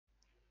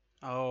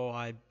Oh,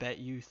 I bet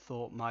you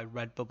thought my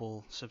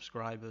Redbubble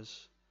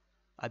subscribers,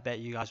 I bet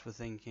you guys were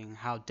thinking,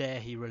 how dare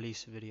he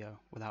release a video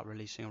without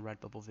releasing a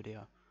Redbubble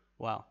video?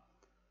 Well,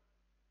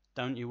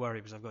 don't you worry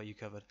because I've got you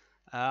covered.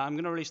 I'm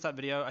going to release that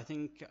video. I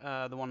think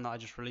the one that I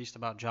just released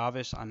about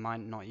Jarvis, I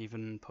might not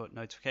even put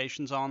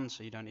notifications on,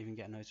 so you don't even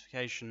get a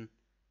notification.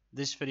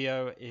 This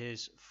video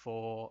is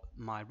for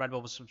my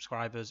Redbubble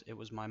subscribers. It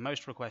was my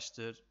most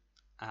requested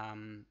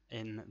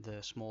in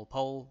the small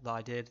poll that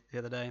I did the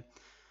other day.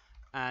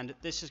 And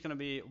this is going to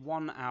be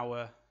 1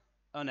 hour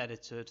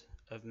unedited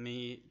of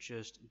me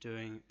just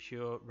doing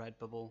pure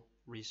Redbubble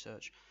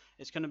research.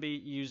 It's going to be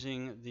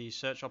using the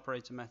search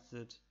operator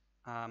method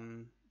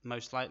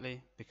most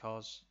likely,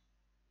 because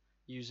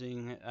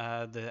using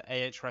the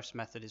Ahrefs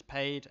method is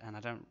paid, and I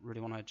don't really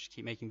want to just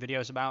keep making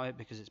videos about it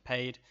because it's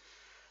paid.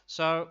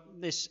 So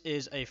this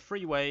is a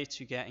free way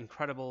to get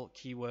incredible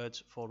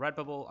keywords for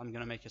Redbubble. I'm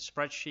going to make a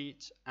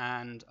spreadsheet,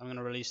 and I'm going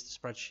to release the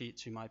spreadsheet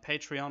to my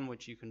Patreon,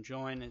 which you can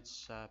join.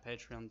 It's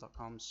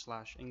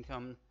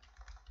patreon.com/income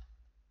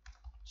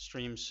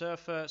stream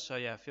surfer. So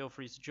yeah, feel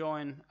free to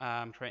join.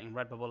 I'm creating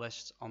Redbubble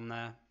lists on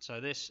there. So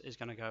this is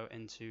going to go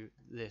into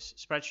this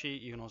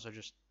spreadsheet. You can also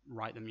just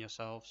write them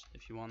yourselves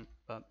if you want,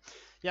 but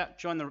yeah,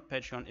 join the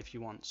Patreon if you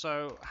want.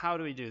 So how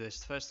do we do this?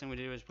 The first thing we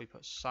do is we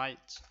put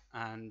site,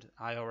 and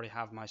I already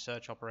have my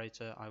search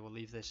operator. I will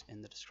leave this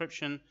in the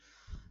description,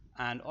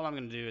 and all I'm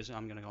going to do is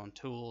I'm going to go on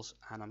tools,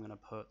 and I'm going to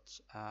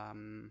put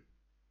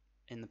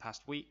in the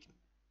past week.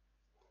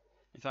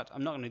 In fact,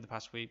 I'm not going to do the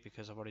past week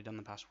because I've already done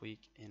the past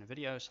week in a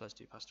video, so let's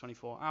do past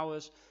 24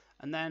 hours.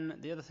 And then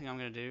the other thing I'm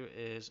going to do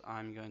is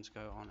I'm going to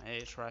go on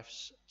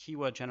Ahrefs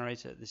keyword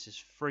generator. This is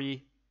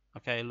free.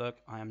 Okay, look,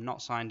 I am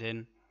not signed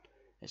in.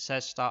 It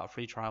says start a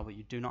free trial, but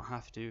you do not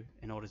have to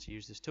in order to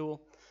use this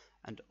tool.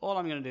 And all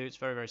I'm going to do, it's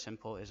very, very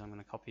simple, is I'm going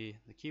to copy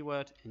the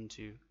keyword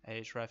into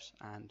Ahrefs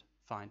and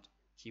find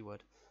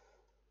keyword.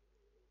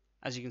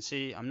 As you can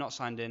see, I'm not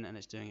signed in and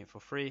it's doing it for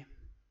free.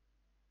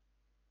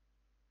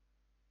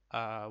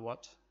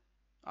 What?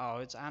 Oh,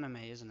 it's anime,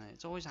 isn't it?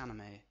 It's always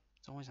anime.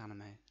 It's always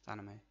anime. It's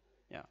anime.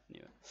 Yeah, knew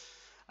it.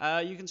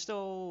 You can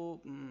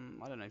still,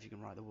 I don't know if you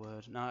can write the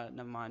word. No,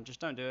 never mind. Just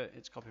don't do it.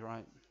 It's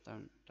copyright.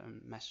 Don't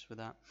mess with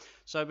that.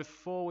 So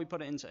before we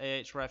put it into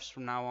Ahrefs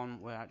from now on,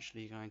 we're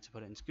actually going to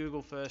put it into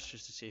Google first,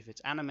 just to see if it's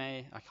anime.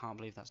 I can't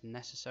believe that's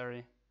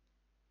necessary.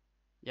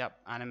 Yep,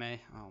 anime.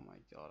 Oh my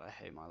god, I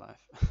hate my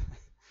life.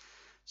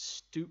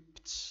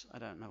 Stooped. I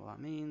don't know what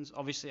that means.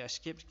 Obviously, I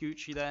skipped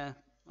Gucci there.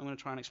 I'm going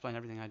to try and explain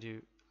everything I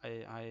do.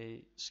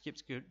 I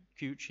skipped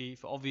Gucci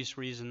for obvious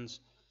reasons.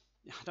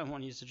 I don't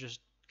want you to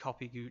just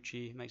copy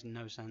Gucci. It makes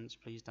no sense.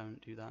 Please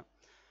don't do that.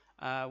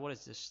 What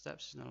is this?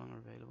 Steps is no longer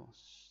available.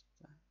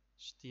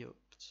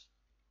 Stooped.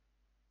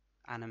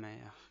 Anime.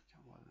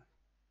 Oh,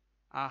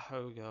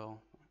 Aho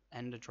Girl.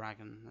 Ender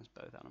Dragon. That's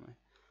both anime.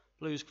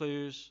 Blue's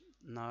Clues.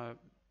 No.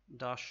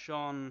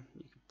 Dashon.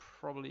 You could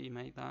probably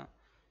make that.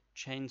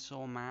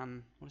 Chainsaw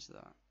Man. What is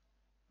that?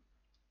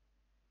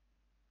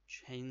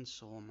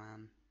 Chainsaw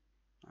Man.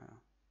 Oh,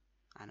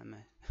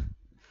 anime.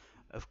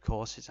 Of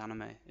course it's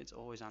anime. It's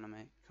always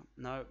anime.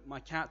 No,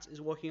 my cat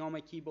is working on my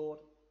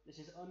keyboard. This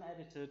is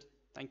unedited.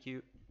 Thank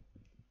you.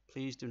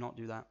 Please do not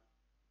do that.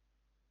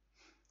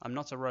 I'm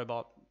not a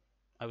robot.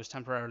 I was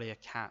temporarily a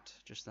cat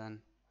just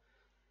then.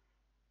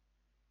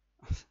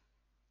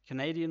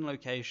 Canadian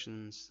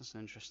locations. That's an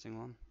interesting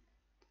one.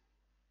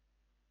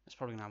 It's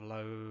probably going to have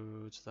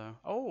loads though.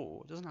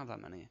 Oh, it doesn't have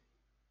that many.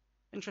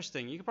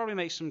 Interesting. You could probably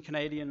make some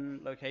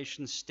Canadian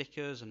location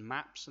stickers and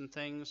maps and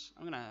things.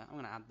 I'm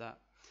gonna add that.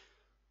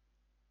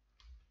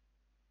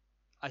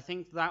 I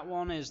think that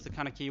one is the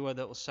kind of keyword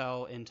that will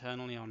sell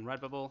internally on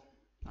Redbubble.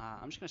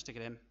 I'm just gonna stick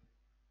it in.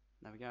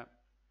 There we go.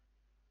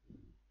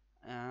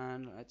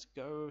 And let's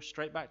go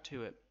straight back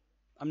to it.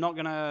 I'm not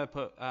gonna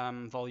put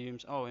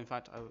volumes. Oh, in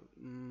fact,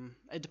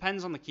 it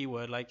depends on the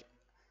keyword. Like,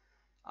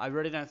 I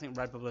really don't think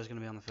Redbubble is going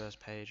to be on the first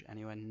page,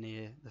 anywhere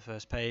near the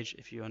first page.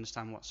 If you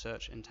understand what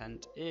search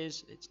intent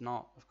is, it's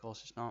not. Of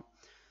course, it's not.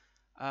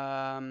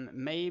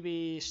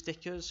 Maybe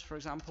stickers, for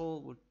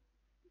example.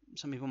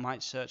 Some people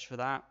might search for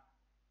that.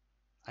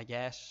 I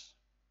guess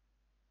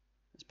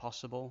it's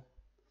possible.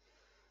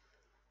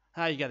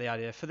 You get the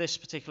idea. For this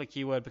particular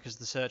keyword, because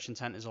the search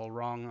intent is all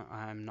wrong,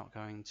 I'm not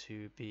going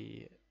to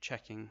be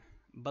checking.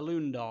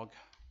 Balloon dog.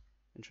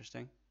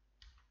 Interesting.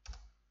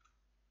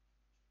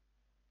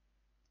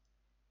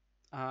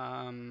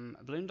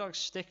 Balloon dog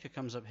sticker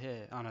comes up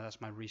here. Oh no, that's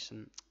my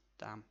recent.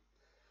 Damn.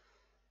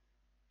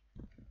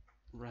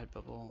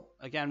 Redbubble.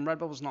 Again,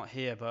 Redbubble's not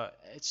here, but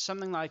it's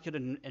something that I could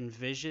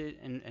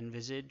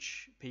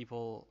envisage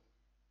people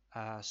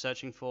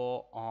searching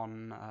for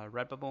on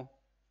Redbubble.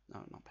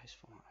 No, not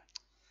Pasteful.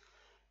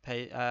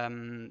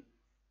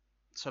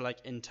 So like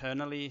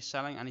internally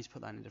selling. I need to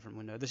put that in a different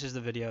window. This is the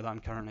video that I'm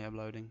currently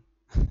uploading.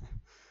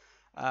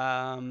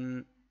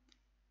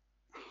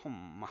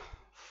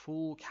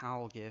 Full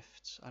cowl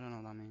gifts. I don't know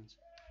what that means.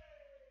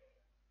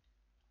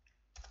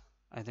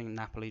 I think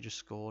Napoli just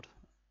scored.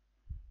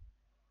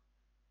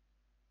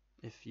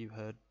 If you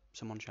heard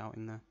someone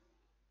shouting there.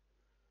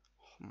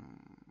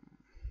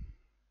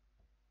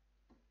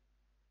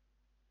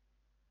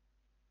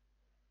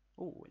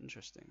 Oh,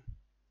 interesting.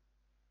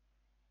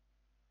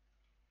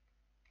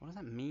 What does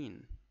that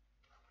mean?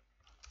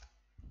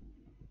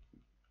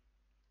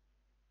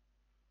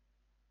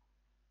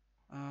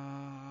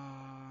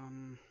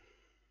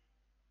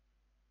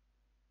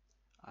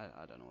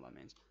 I don't know what that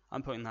means.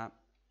 I'm putting that.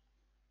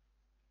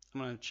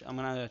 I'm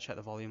gonna check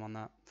the volume on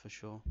that for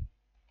sure.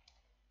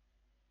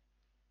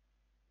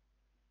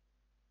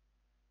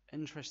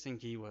 Interesting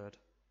keyword.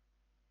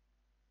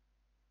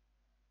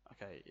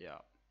 Okay, yeah.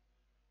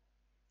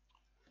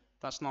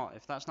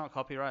 If that's not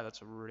copyright,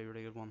 that's a really,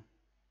 really good one.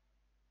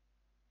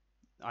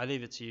 I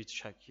leave it to you to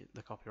check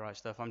the copyright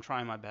stuff. I'm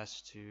trying my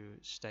best to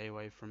stay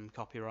away from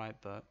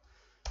copyright, but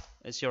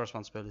it's your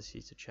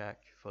responsibility to check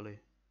fully.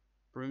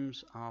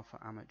 Brooms are for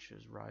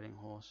amateurs riding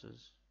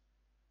horses.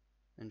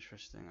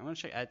 Interesting. I'm going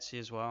to check Etsy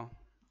as well.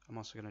 I'm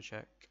also going to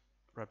check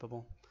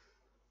Redbubble.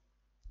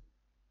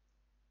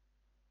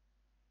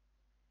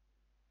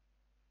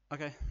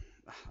 Okay,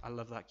 I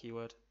love that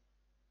keyword.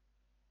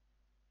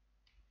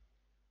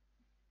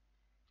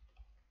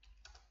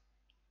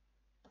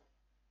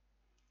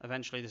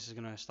 Eventually this is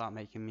going to start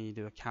making me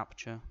do a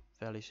capture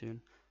fairly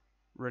soon.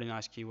 Really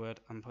nice keyword.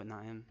 I'm putting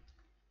that in.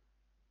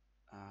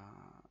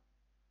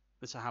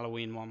 It's a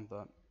Halloween one,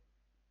 but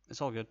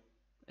it's all good.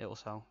 It will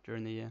sell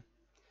during the year.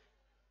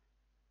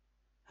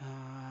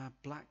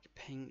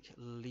 Blackpink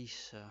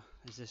Lisa.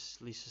 Is this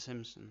Lisa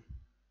Simpson?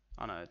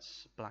 Oh no,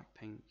 it's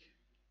Blackpink,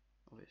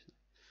 obviously.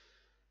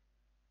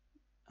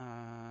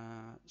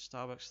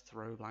 Starbucks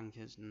throw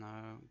blankets. No.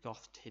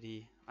 Goth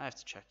titty. I have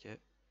to check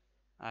it.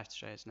 I have to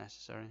say it's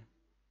necessary.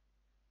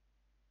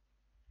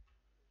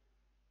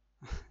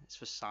 It's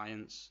for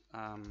science.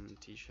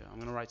 T-shirt. I'm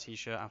gonna write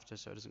T-shirt after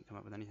so it doesn't come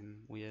up with anything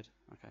weird.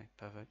 Okay,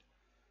 perfect.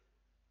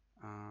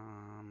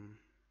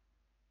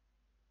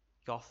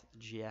 Goth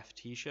GF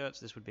T-shirts.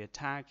 This would be a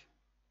tag.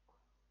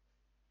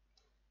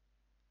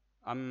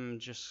 I'm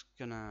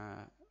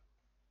gonna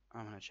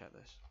check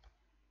this.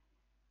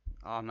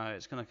 Oh no,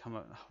 it's gonna come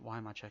up. Why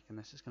am I checking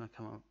this? It's gonna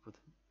come up with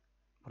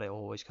what it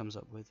always comes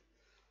up with.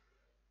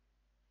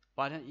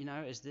 But I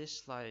don't, is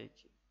this like,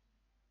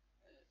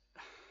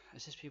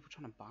 is this people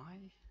trying to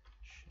buy?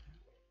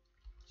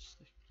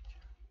 Shit.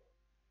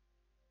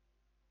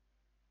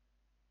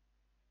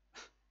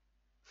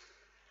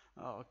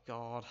 Oh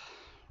god,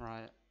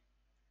 right.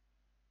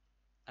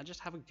 I just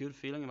have a good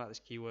feeling about this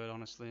keyword,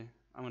 honestly.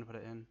 I'm gonna put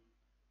it in.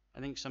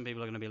 I think some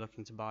people are gonna be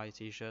looking to buy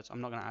t-shirts.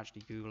 I'm not gonna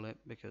actually Google it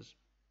because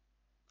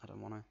I don't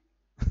wanna.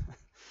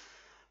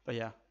 But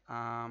yeah,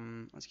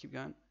 let's keep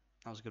going.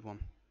 That was a good one.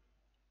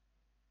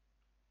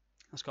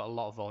 That's got a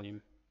lot of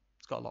volume.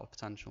 It's got a lot of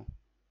potential.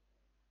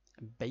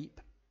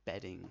 Bape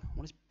bedding.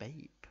 What is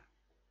bape?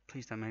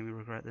 Please don't make me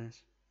regret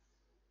this.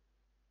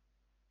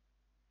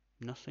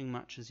 Nothing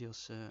matches your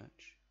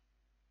search.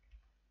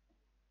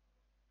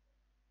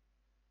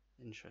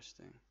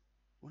 Interesting.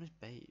 What is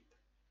bape?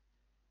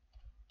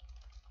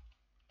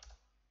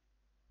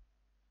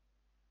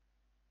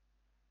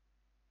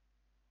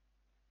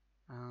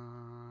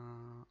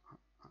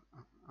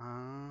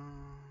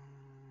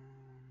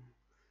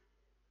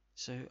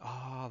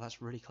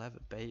 That's really clever.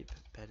 Bape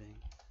bedding.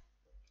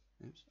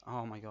 Oops.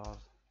 Oh my god,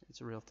 it's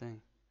a real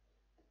thing.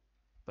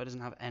 But it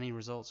doesn't have any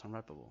results on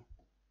Redbubble.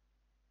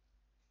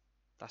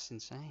 That's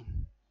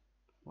insane.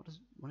 What does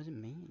it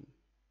mean?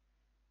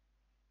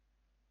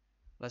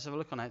 Let's have a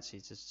look on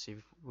Etsy to see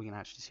if we can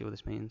actually see what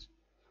this means.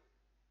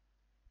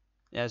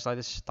 Yeah, it's like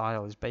this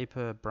style. Is Bape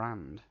a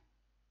brand?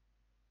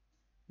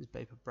 Is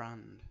Bape a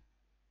brand?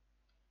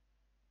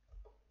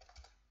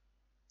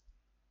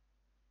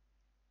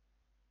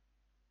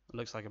 It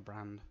looks like a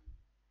brand.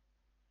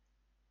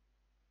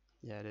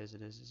 Yeah, it is.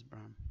 It's a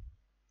brand.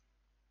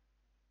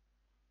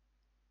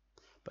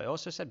 But it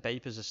also said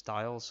Bape is a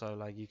style, so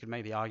like you could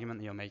make the argument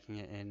that you're making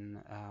it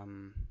in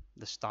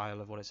the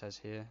style of what it says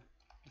here.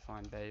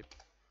 Define Bape.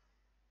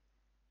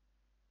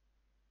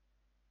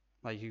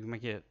 Like you can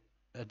make it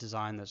a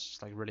design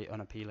that's like really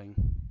unappealing.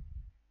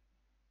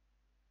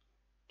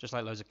 Just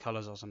like loads of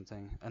colors or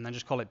something, and then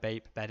just call it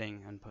Bape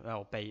bedding and put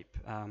Bape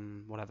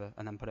whatever,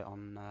 and then put it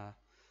on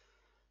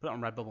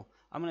Redbubble.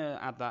 I'm gonna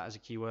add that as a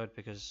keyword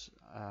because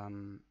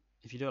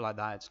if you do it like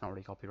that, it's not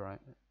really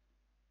copyright,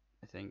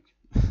 I think.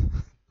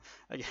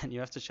 Again, you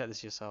have to check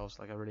this yourselves.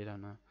 Like I really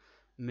don't know.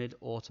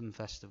 Mid-Autumn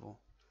Festival.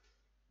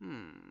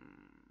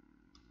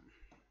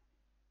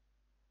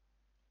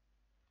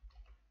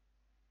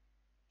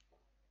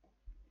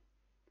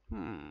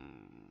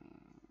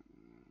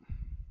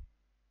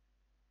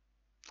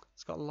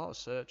 It's got a lot of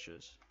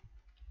searches.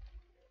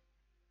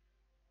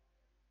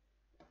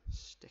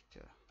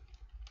 Sticker.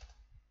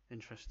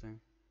 Interesting.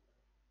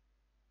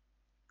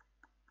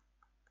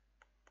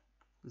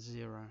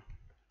 0.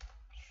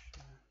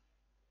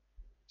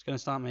 It's gonna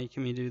start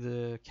making me do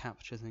the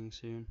capture thing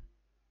soon.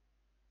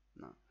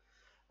 No.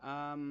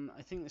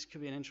 I think this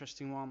could be an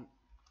interesting one.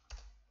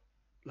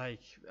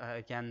 Like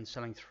again,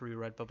 selling through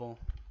Redbubble.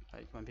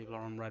 Like when people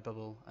are on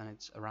Redbubble and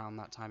it's around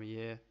that time of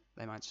year,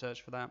 they might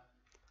search for that.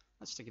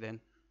 Let's stick it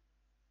in.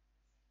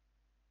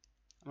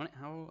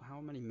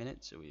 How many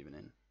minutes are we even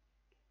in?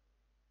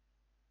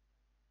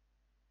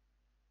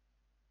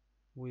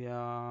 We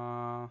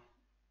are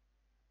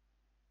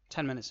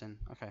 10 minutes in.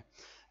 Okay.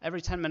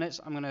 Every 10 minutes,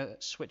 I'm going to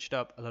switch it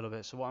up a little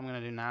bit. So what I'm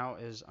going to do now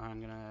is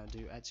I'm going to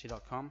do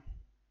Etsy.com.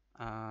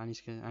 I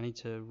need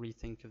to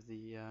rethink of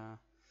the...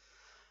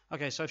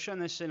 Okay, so I've shown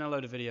this in a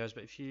load of videos,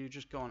 but if you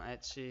just go on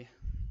Etsy,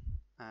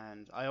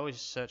 and I always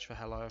search for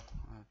hello.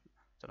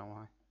 I don't know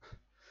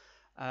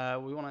why.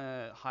 We want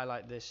to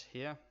highlight this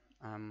here.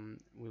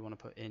 We want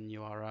to put in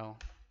URL.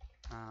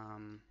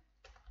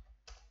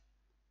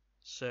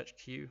 Search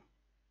queue.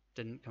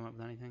 Didn't come up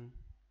with anything.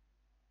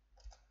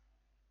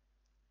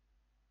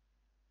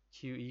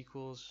 Q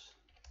equals.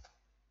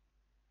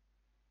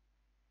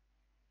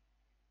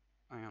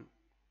 Hang on.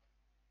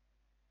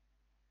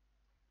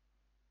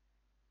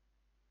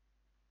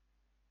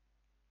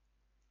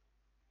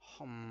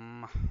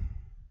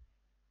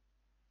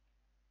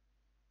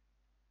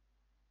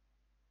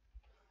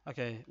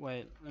 Okay,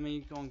 wait, let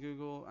me go on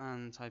Google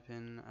and type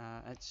in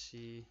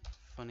Etsy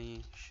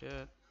funny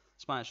shirt.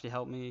 This might actually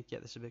help me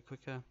get this a bit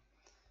quicker.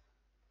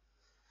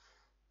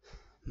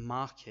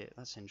 Market,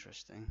 that's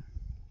interesting.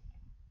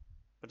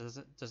 But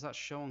does that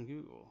show on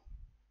Google?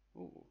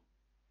 Ooh,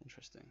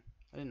 interesting.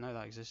 I didn't know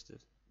that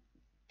existed.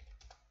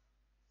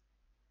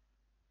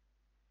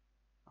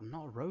 I'm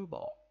not a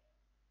robot.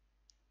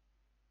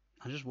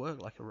 I just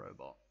work like a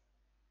robot.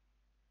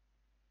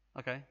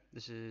 Okay,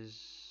 this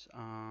is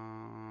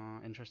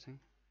interesting.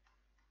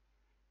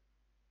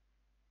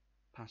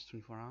 Past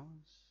 24 hours.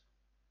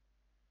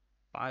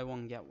 Buy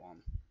one, get one.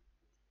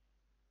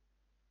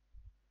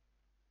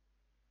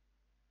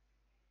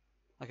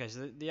 Okay,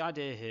 so the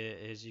idea here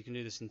is you can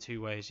do this in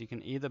two ways. You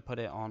can either put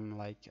it on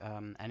like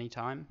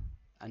anytime,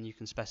 and you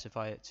can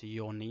specify it to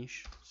your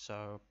niche.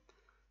 So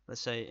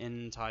let's say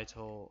in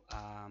title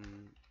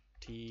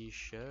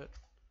t-shirt.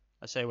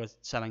 Let's say we're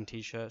selling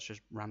t-shirts,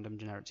 just random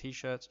generic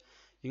t-shirts.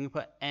 You can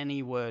put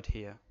any word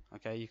here.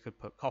 Okay, you could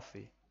put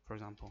coffee, for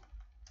example.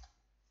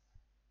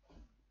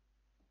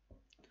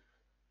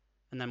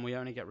 And then we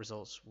only get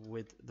results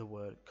with the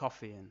word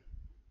coffee in.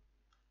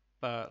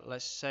 But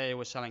let's say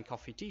we're selling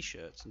coffee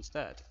t-shirts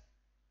instead.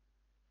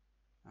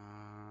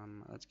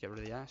 Let's get rid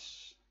of the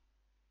S.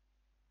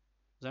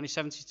 There's only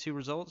 72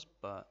 results,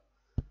 but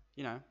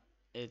you know,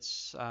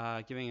 it's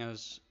giving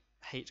us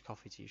hate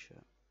coffee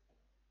t-shirt.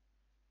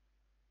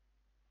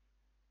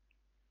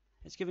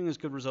 It's giving us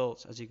good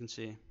results, as you can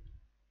see,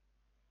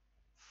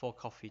 for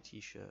coffee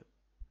t-shirt.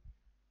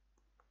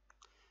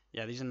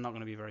 Yeah, these are not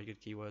going to be very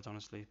good keywords,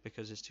 honestly,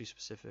 because it's too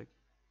specific.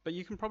 But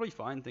you can probably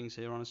find things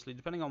here, honestly,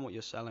 depending on what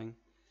you're selling.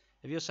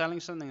 If you're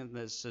selling something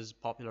that's as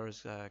popular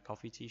as a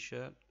coffee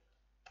t-shirt,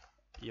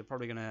 you're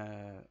probably going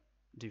to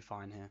do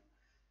fine here.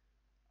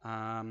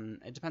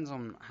 It depends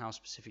on how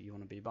specific you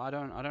want to be, but I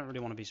don't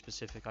really want to be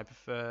specific. I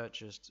prefer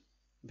just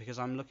because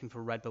I'm looking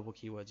for Redbubble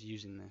keywords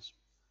using this.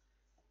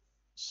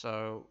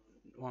 So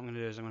what I'm going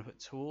to do is I'm going to put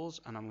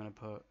tools and I'm going to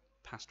put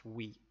past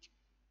week.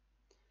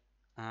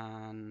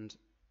 And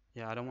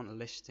yeah, I don't want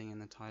listing in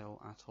the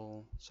title at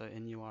all. So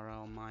in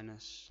URL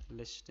minus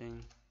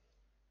listing.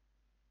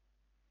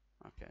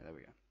 Okay, there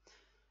we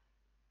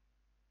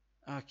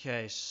go.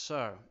 Okay,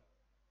 so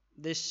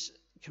this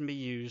can be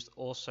used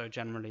also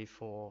generally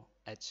for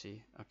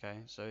Etsy.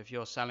 Okay, so if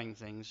you're selling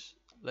things,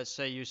 let's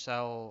say you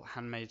sell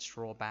handmade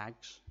straw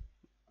bags,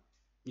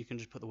 you can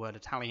just put the word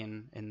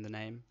Italian in the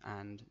name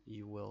and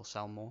you will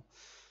sell more.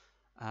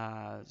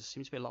 There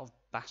seems to be a lot of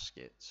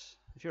baskets.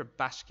 If you're a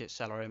basket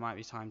seller, it might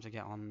be time to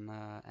get on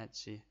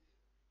Etsy.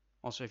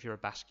 Also, if you're a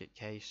basket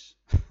case.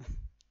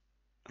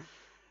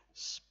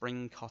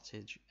 Spring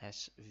Cottage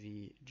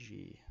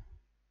SVG.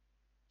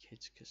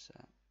 Kids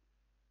cassette.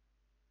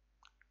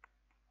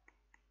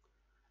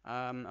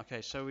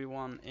 Okay, so we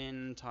want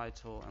in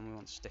title and we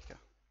want sticker.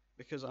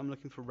 Because I'm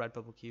looking for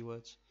Redbubble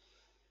keywords.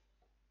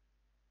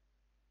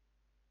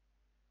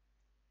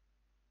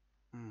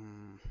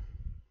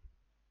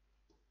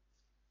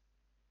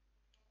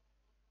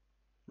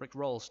 Rick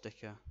Roll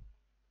sticker.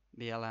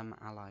 BLM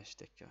Ally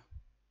sticker.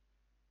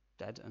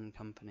 Dead and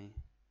Company.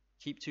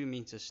 Keep 2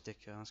 meters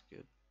sticker, that's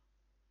good.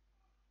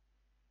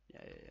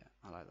 Yeah,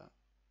 I like that.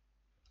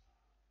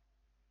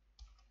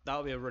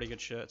 That'll be a really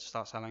good shirt to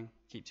start selling.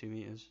 Keep 2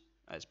 meters.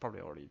 It's probably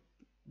already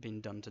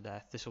been done to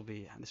death. This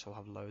will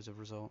have loads of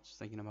results.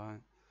 Thinking about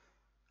it.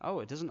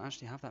 Oh, it doesn't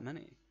actually have that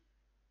many.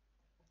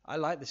 I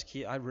like this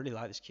key. I really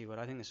like this keyword.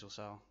 I think this will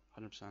sell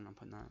 100%. I'm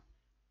putting that.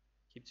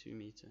 Keep 2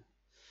 meter.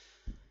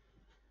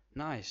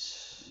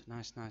 Nice.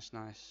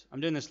 I'm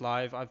doing this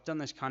live. I've done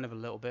this kind of a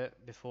little bit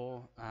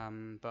before,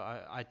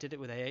 but I did it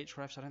with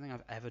Ahrefs. I don't think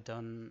I've ever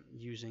done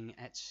using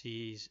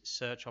Etsy's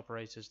search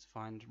operators to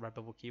find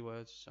Redbubble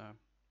keywords. So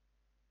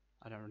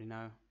I don't really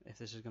know if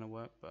this is going to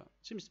work, but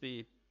it seems to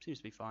be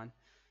fine.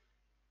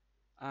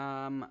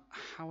 How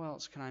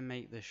else can I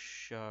make this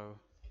show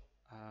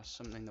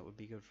something that would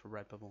be good for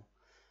Redbubble?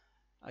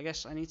 I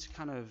guess I need to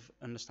kind of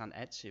understand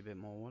Etsy a bit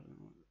more.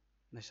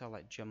 They sell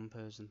like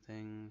jumpers and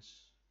things.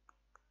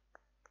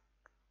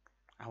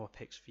 Our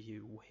picks for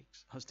you,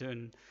 wigs. I was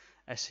doing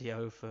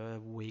SEO for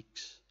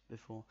wigs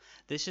before.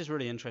 This is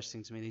really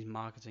interesting to me, these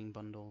marketing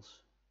bundles.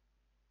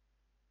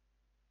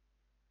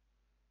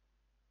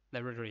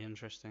 They're really, really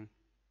interesting.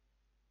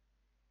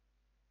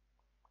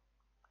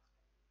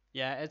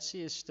 Yeah,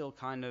 Etsy is still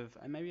kind of,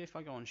 and maybe if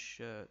I go on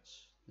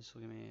shirts, this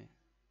will give me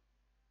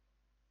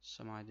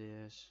some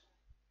ideas.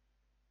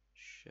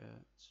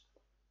 Shirts.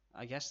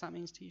 I guess that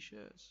means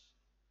t-shirts.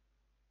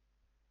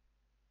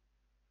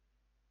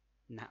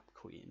 Nap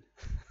Queen.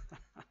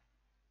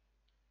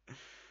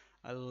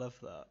 I love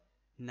that.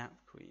 Nap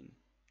Queen.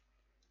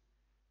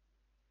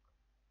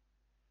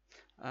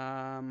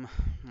 Um,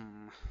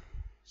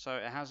 So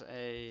it has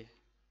a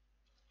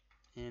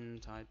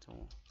in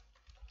title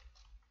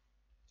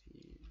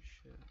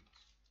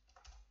t-shirts.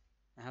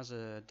 It has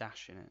a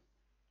dash in it.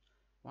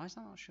 Why is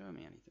that not showing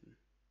me anything?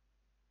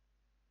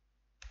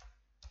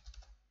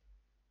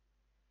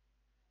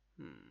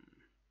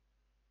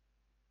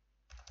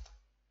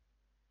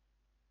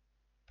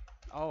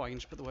 Oh, I can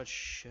just put the word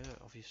shirt,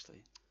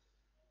 obviously.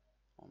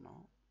 Or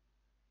not.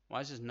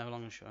 Why is this no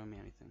longer showing me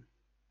anything?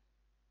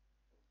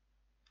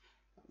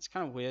 It's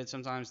kind of weird.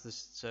 Sometimes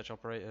this search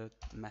operator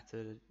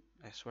method,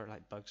 I swear it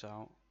like bugs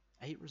out.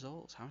 8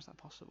 results, how is that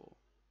possible?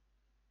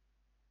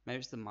 Maybe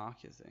it's the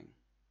market thing.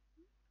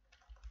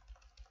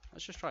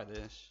 Let's just try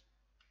this.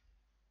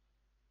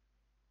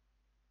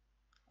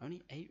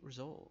 Only 8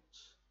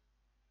 results.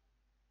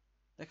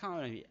 There can't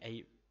only be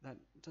 8. That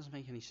doesn't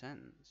make any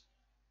sense.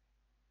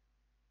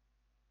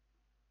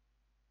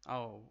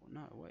 Oh,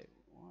 no, wait.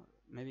 What?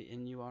 Maybe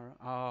in URL?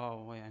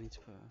 Oh, wait, I need to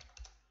put...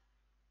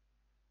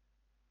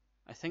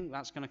 I think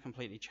that's going to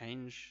completely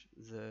change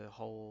the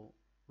whole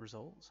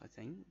results, I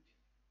think.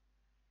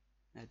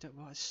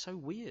 Well, it's so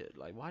weird.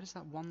 Like, why does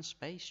that one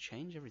space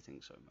change everything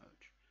so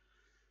much?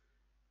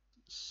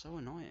 It's so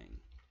annoying.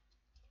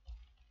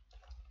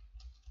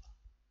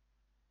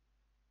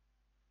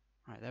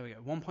 Right, there we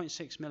go.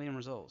 1.6 million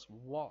results.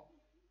 What?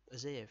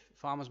 As if.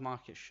 Farmer's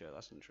market shirt.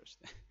 That's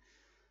interesting.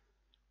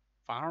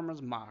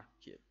 Farmer's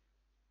market.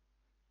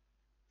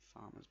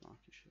 Farmer's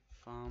market shirt.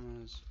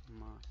 Farmer's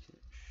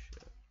market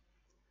shirt.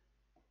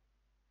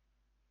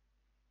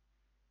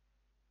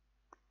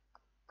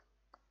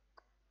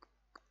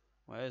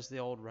 Where's the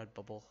old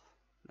Redbubble?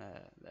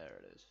 There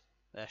it is.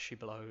 There she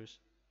blows.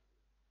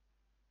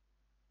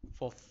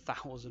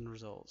 4,000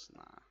 results.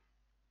 Nah.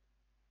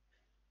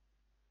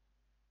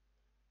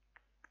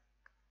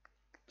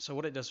 So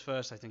what it does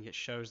first, I think it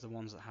shows the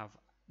ones that have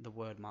the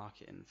word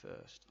market in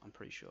first. I'm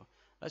pretty sure.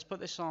 Let's put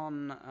this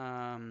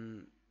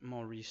on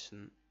more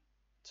recent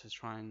to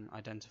try and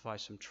identify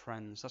some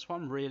trends. That's what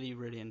I'm really,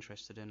 really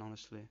interested in,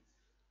 honestly.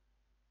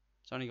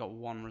 It's only got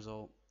one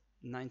result.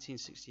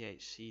 1968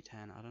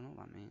 C10. I don't know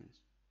what that means.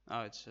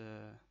 Oh, it's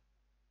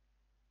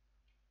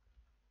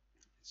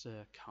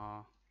a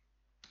car.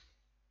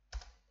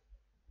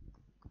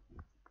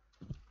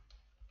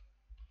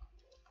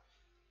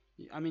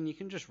 I mean, you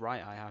can just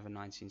write I have a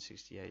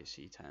 1968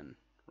 C10,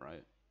 right?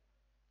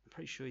 I'm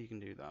pretty sure you can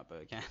do that,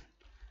 but again,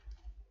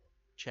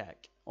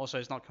 check. Also,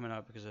 it's not coming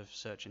up because of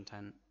search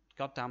intent.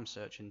 Goddamn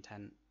search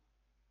intent.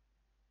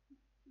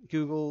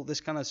 Google,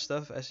 this kind of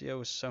stuff, SEO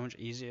was so much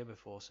easier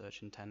before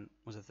search intent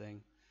was a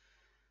thing.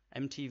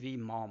 MTV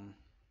Mom.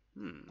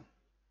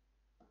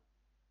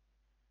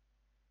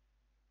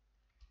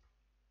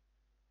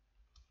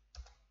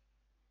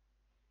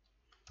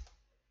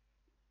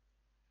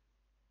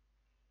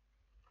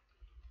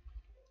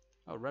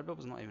 Oh,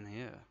 Redbubble's not even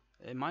here.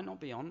 It might not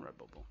be on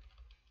Redbubble.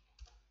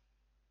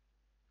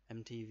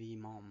 MTV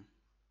Mom.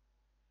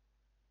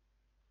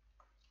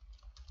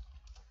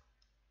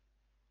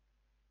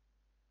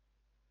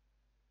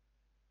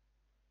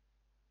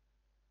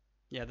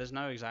 Yeah, there's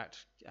no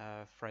exact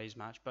phrase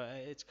match, but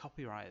it's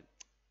copyright.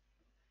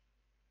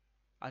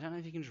 I don't know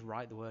if you can just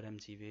write the word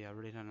MTV. I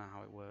really don't know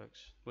how it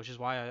works, which is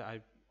why I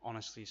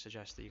honestly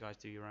suggest that you guys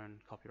do your own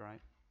copyright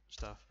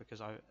stuff,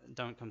 because I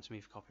don't come to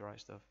me for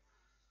copyright stuff.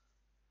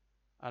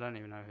 I don't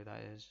even know who that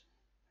is.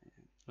 It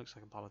looks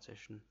like a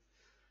politician.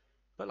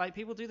 But like,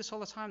 people do this all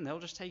the time. They'll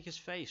just take his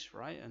face,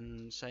 right,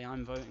 and say,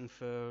 I'm voting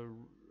for...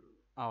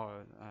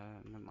 Oh,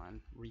 never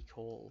mind.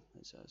 Recall,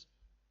 it says.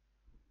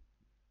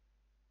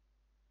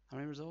 How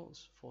many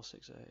results?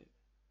 468. It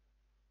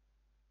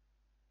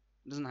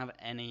doesn't have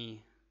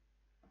any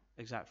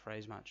exact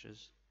phrase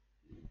matches.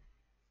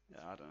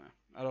 Yeah, I don't know.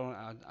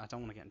 I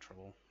don't want to get in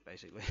trouble,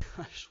 basically.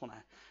 I just want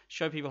to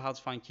show people how to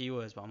find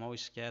keywords, but I'm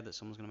always scared that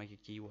someone's going to make a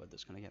keyword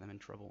that's going to get them in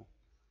trouble.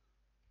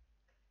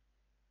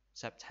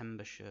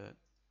 September shirt.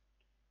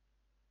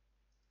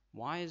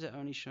 Why is it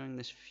only showing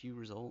this few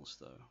results,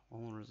 though?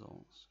 All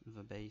results.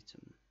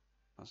 Verbatim.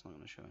 That's not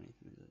going to show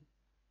anything, is it?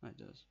 No, it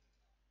does.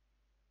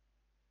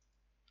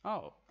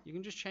 Oh, you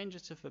can just change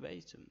it to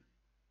verbatim.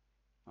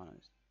 Oh no,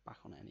 it's back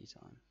on any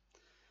time.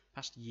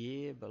 Past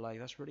year, but like,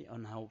 that's really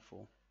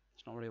unhelpful.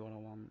 It's not really what I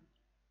want.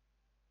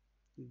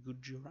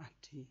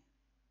 Gujarati.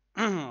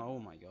 Oh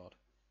my god.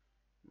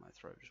 My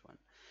throat just went.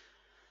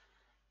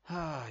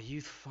 Ah,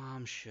 youth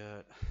farm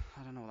shirt.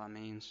 I don't know what that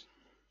means.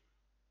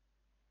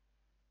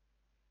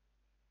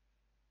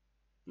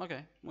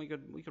 Okay, we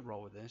could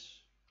roll with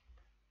this.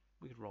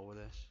 We could roll with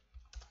this.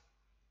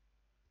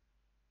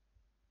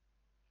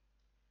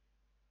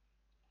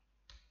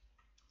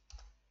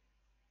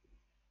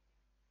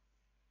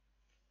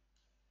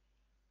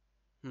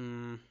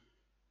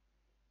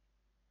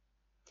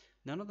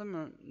 None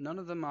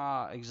of them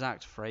are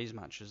exact phrase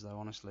matches though,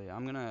 honestly.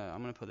 I'm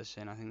gonna put this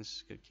in. I think this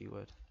is a good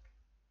keyword.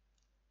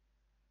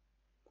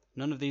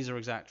 None of these are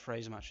exact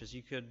phrase matches.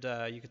 You could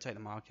take the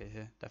market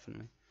here,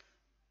 definitely.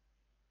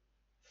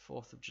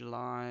 4th of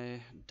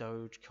July,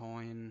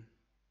 Dogecoin.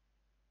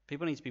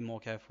 People need to be more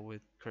careful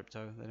with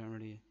crypto. They don't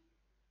really.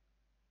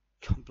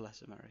 God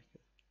bless America.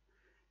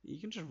 You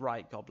can just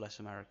write "God bless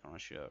America" on a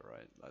shirt,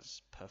 right?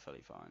 That's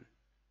perfectly fine.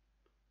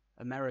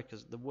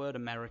 The word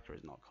America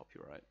is not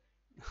copyright.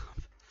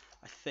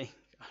 I think.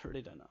 I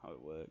really don't know how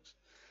it works.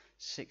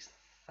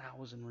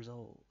 6,000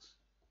 results.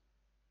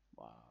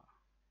 Wow.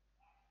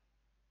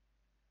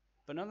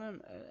 But none of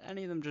them,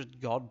 any of them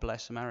just "God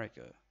bless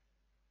America."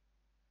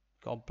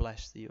 God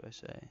bless the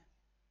USA.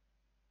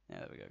 Yeah,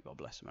 there we go. God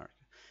bless America.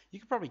 You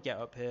could probably get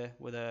up here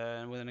with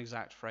an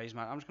exact phrase,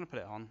 man. I'm just gonna put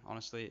it on.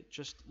 Honestly,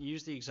 just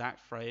use the exact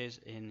phrase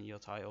in your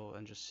title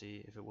and just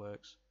see if it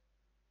works.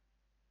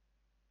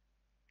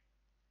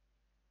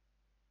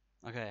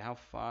 Okay, how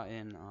far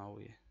in are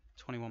we?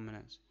 21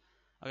 minutes.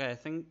 Okay, I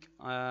think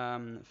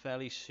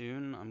fairly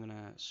soon I'm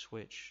gonna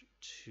switch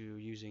to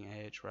using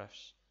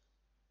Ahrefs.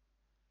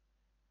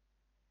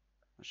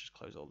 Let's just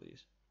close all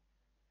these.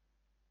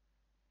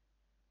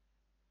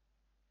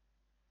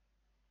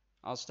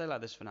 I'll stay like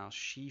this for now.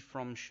 She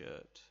from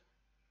shirt.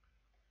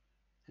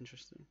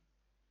 Interesting.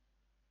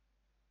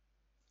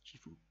 She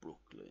from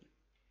Brooklyn.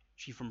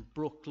 She from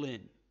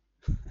Brooklyn.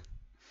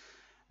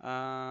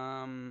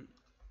 Oh,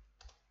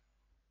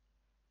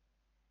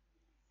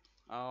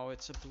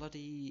 it's a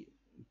bloody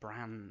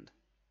brand.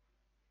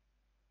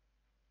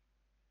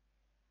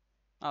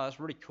 Oh, that's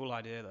a really cool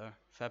idea though.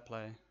 Fair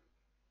play.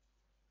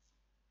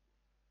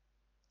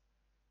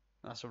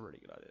 That's a really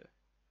good idea.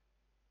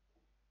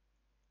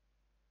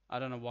 I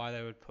don't know why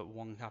they would put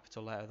one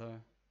capital letter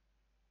though.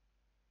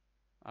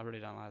 I really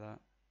don't like that.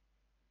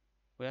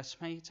 We are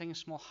taking a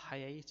small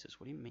hiatus.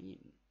 What do you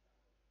mean?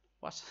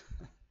 What?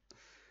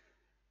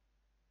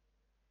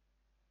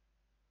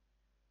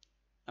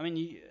 I mean,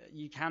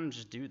 you can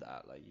just do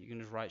that. Like, you can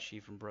just write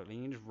 "she from Brooklyn."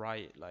 You can just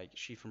write like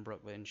 "she from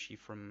Brooklyn," "she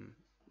from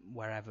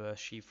wherever,"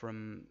 "she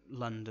from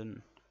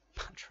London."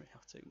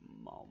 Patriotic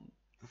mom.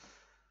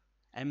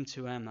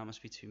 M2M. That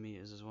must be 2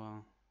 meters as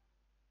well.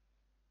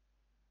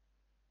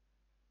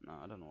 No,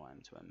 I don't know what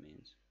M2M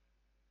means.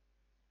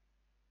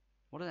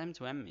 What does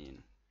M2M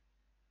mean?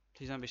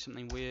 Please don't be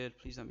something weird.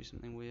 Please don't be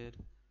something weird.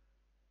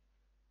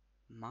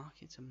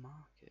 Market to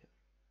market.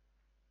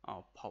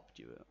 Oh, popped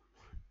you it.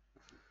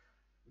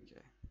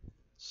 Okay.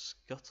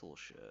 Scuttle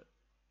shirt.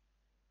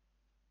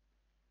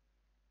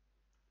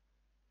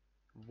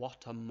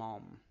 What a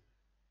mom.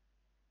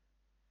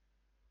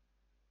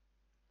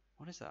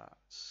 What is that?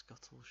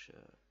 Scuttle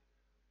shirt.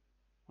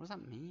 What does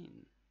that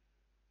mean?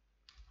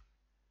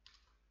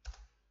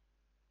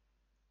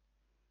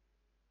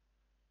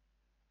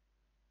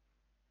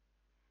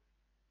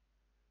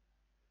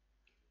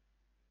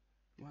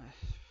 What?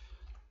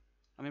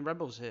 I mean,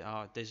 Rebels here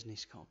are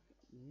Disney's cop.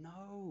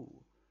 No.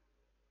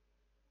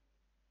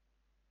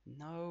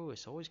 No,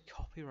 it's always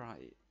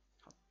copyright.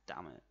 God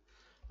damn it.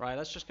 Right,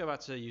 let's just go back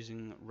to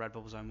using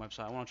Redbubble's own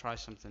website. I want to try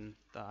something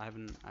that I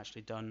haven't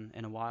actually done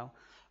in a while.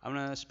 I'm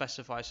going to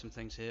specify some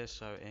things here.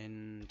 So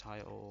in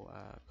title,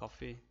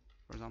 coffee,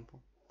 for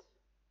example.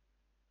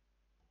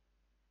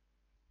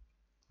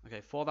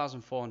 Okay,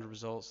 4,400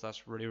 results.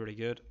 That's really, really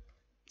good.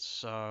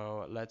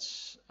 So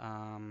let's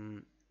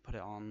put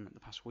it on the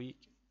past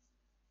week.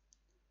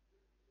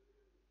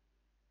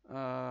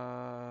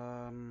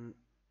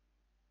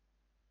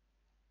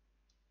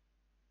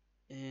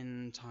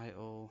 In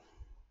title,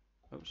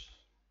 oops.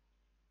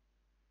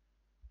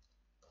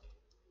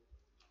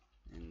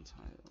 In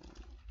title,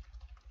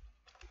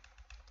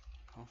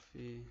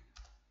 coffee,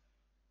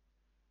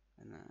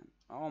 and then,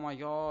 oh my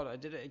god, I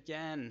did it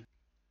again.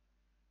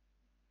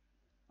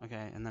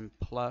 Okay, and then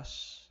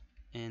plus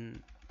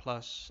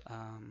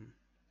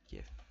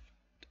gift.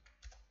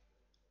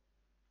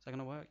 Is that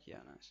gonna work? Yeah,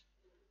 nice.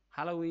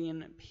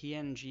 Halloween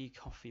PNG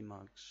coffee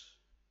mugs.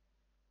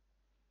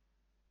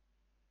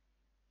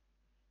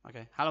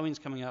 Okay, Halloween's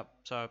coming up,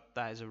 so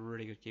that is a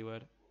really good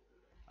keyword.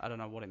 I don't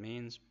know what it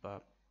means,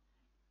 but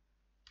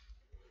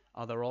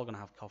oh, they're all gonna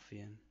have coffee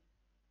in.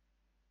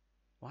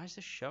 Why is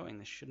this showing?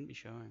 This shouldn't be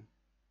showing.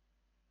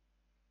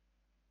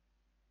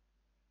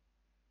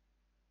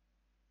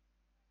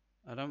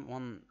 I don't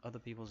want other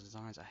people's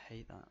designs. I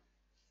hate that.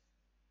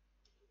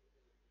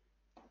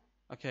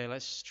 Okay,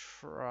 let's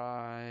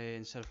try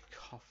instead of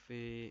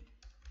coffee.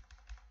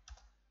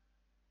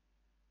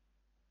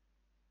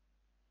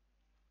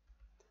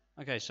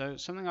 Okay, so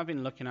something I've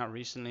been looking at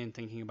recently and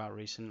thinking about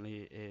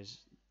recently is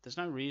there's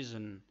no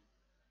reason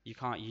you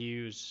can't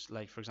use,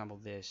 like, for example,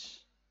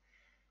 this.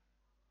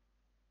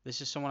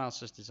 This is someone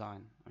else's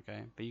design,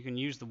 okay? But you can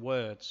use the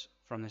words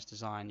from this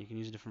design. You can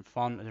use a different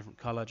font, a different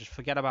color. Just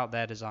forget about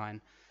their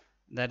design.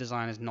 Their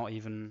design is not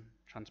even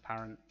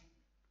transparent,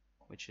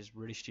 which is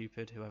really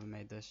stupid, whoever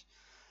made this.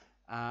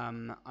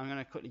 I'm going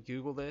to quickly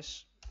Google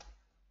this,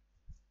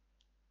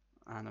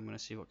 and I'm going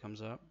to see what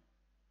comes up.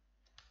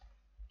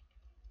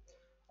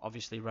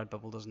 Obviously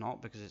Redbubble does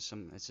not, because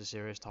it's a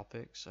serious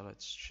topic. So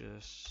let's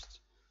just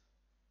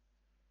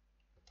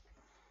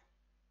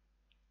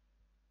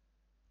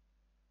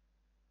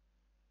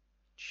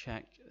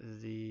check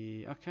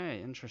the. Okay,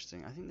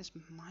 interesting. I think this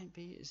might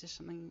be. Is this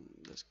something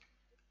that's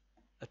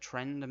a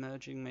trend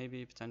emerging?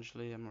 Maybe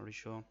potentially. I'm not really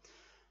sure.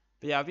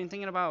 But yeah, I've been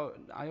thinking about.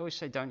 I always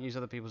say don't use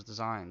other people's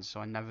designs,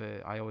 so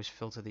I always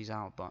filter these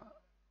out. But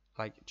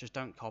like, just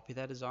don't copy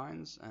their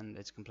designs, and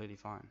it's completely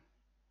fine.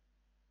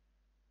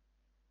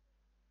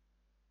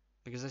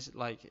 Because this,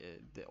 like,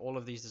 all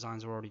of these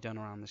designs are already done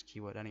around this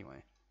keyword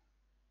anyway,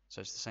 so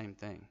it's the same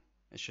thing.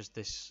 It's just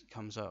this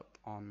comes up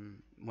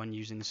on when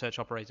using the search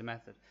operator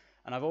method,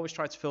 and I've always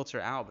tried to filter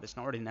it out, but it's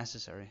not really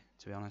necessary,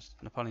 to be honest.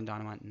 Napoleon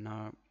Dynamite,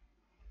 no.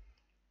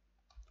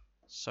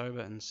 Sober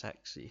and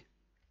sexy.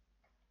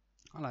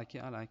 I like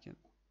it. I like it.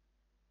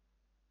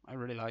 I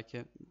really like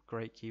it.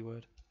 Great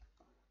keyword.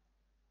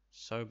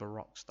 Sober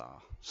rockstar.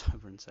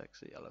 Sober and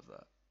sexy. I love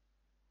that.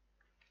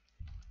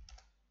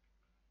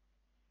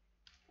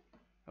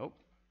 Oh,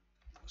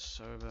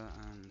 sober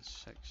and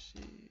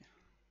sexy.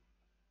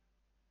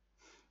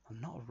 I'm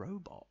not a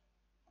robot.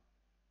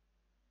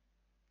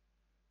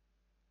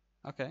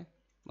 Okay.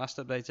 Last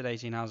updated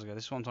 18 hours ago.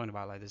 This is what I'm talking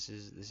about. Like, this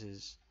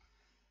is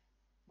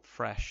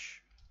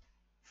fresh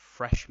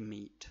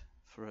meat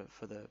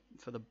for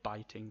the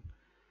biting.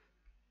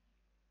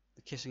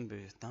 The kissing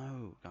booth.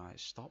 No,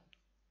 guys,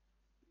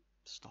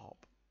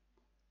 stop.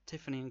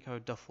 Tiffany & Co.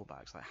 duffel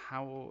bags. Like,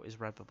 how is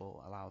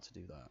Redbubble allowed to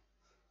do that?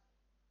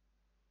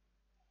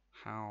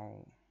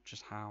 How?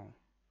 Just how?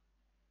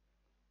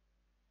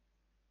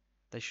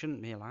 They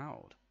shouldn't be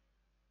allowed.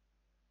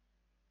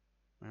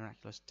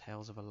 Miraculous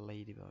Tales of a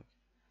Ladybug.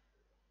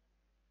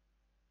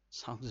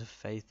 Songs of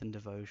Faith and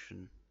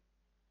Devotion.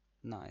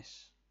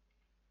 Nice.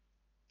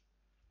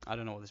 I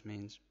don't know what this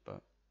means,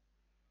 but...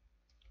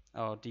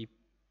 Oh, Depeche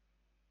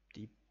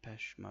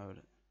Mode.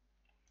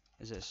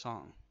 Is it a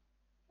song?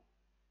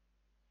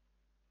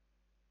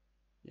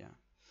 Yeah.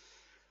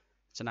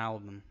 It's an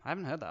album. I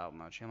haven't heard that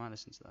album, actually. I might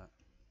listen to that.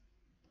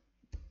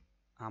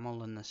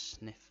 Amel and the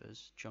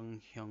Sniffers. Jung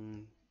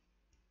Hyung.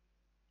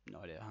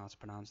 No idea how to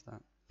pronounce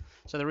that.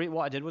 So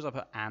what I did was I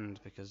put and,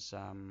 because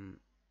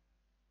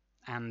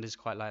and is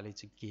quite likely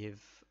to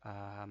give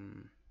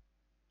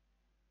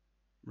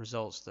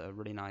results that are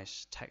really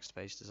nice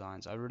text-based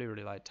designs. I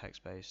really like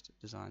text-based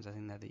designs. I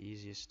think they're the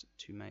easiest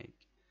to make.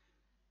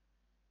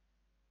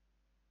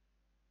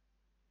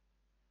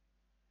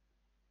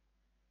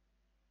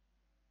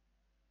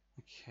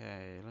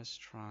 Okay, let's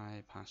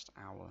try past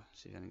hour,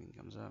 see if anything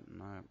comes up.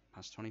 No,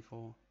 past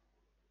 24.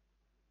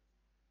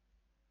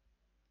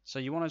 So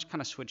you want to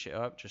kind of switch it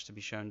up just to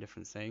be shown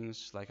different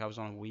things. Like, I was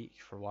on a week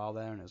for a while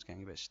there and it was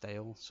getting a bit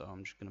stale, so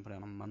I'm just going to put it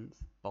on a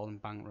month. Bold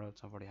and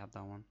Bankroads, I've already had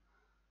that one.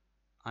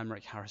 I'm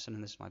Rick Harrison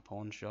and this is my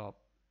pawn shop.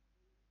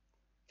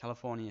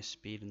 California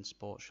Speed and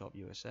Sports Shop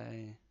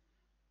USA.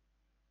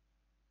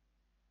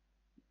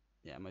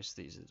 Yeah, most of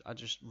these, I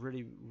just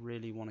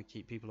really want to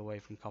keep people away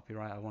from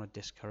copyright. I want to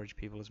discourage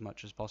people as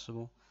much as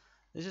possible.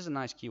 This is a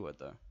nice keyword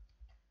though.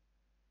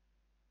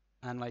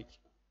 And like,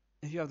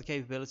 if you have the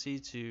capability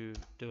to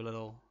do a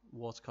little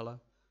watercolor.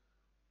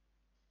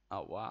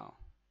 Oh wow.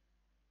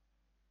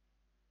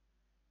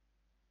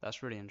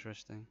 That's really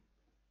interesting.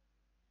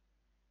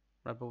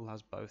 Redbubble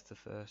has both the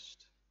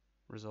first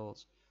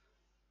results.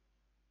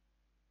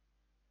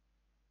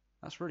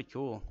 That's really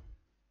cool.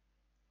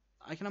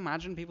 I can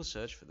imagine people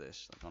search for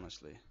this, like,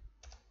 honestly.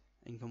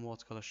 Income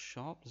watercolor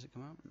shop, does it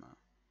come up? No.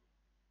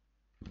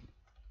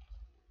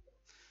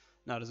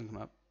 No, it doesn't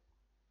come up.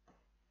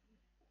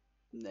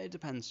 It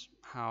depends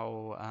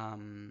how,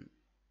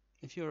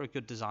 if you're a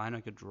good designer,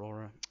 a good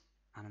drawer,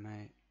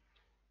 anime,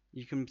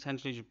 you can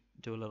potentially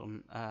do a little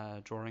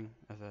drawing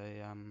of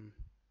a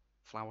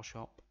flower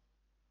shop.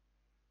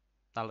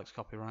 That looks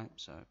copyright,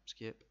 so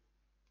skip.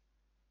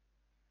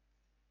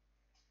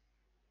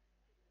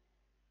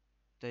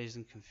 Dazed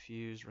and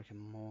Confused, Rick and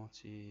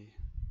Morty.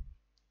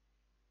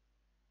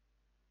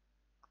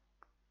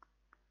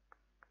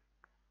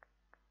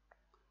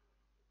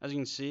 As you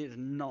can see, it's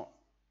not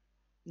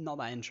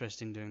that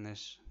interesting doing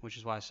this, which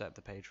is why I set up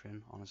the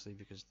Patreon, honestly,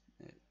 because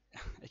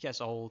it gets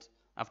old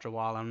after a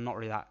while. I'm not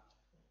really that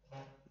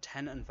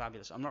Tenant and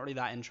Fabulous. I'm not really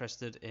that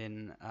interested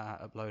in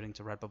uploading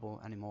to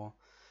Redbubble anymore,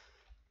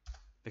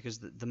 because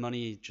the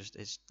money just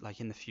is like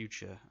in the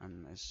future,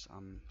 and it's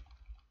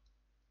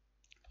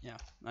yeah,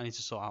 I need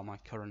to sort out my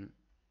current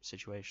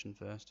situation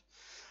first.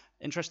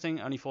 Interesting,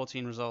 only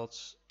 14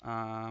 results.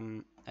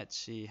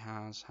 Etsy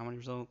has how many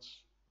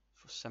results?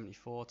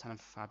 74. Tenant and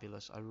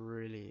Fabulous. I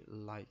really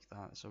like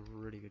that. It's a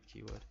really good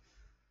keyword.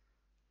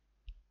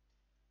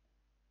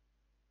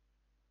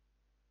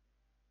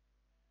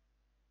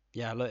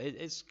 Yeah, look,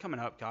 it's coming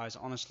up, guys.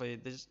 Honestly,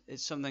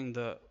 it's something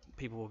that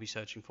people will be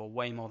searching for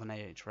way more than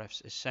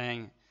Ahrefs is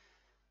saying.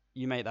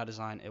 You make that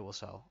design, it will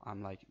sell.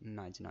 I'm like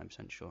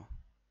 99% sure.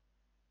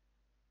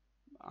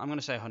 I'm going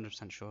to say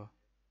 100% sure.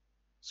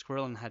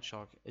 Squirrel and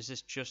hedgehog. Is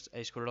this just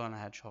a squirrel and a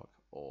hedgehog?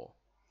 Or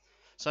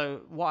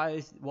So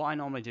what I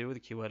normally do with a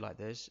keyword like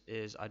this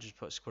is I just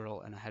put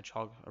squirrel and a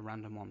hedgehog, a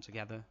random one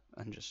together,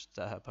 and just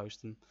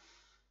post them.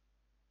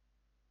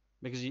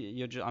 Because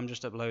I'm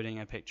just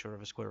uploading a picture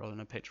of a squirrel and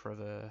a picture of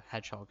a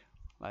hedgehog,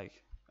 like,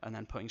 and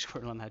then putting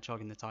squirrel and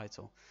hedgehog in the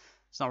title.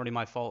 It's not really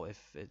my fault if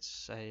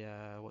it's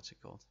a what's it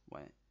called?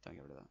 Wait, don't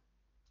get rid of that.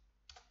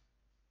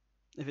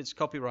 If it's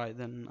copyright,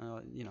 then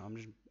you know, I'm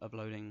just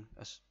uploading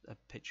a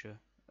picture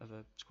of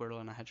a squirrel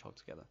and a hedgehog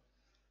together.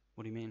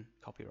 What do you mean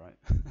copyright?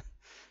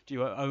 Do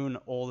you own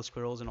all the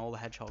squirrels and all the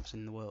hedgehogs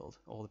in the world?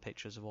 All the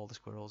pictures of all the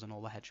squirrels and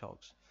all the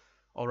hedgehogs?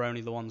 Or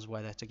only the ones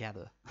where they're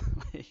together?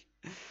 Like,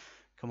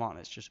 come on,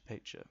 it's just a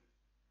picture.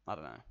 I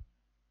don't know.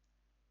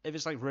 If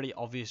it's like really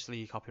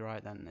obviously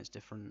copyright, then it's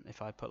different.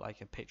 If I put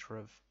like a picture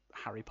of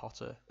Harry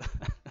Potter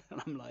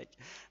and I'm like,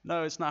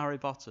 no, it's not Harry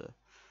Potter.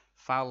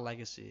 Foul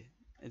Legacy.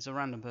 It's a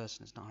random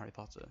person, it's not Harry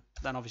Potter.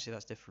 Then obviously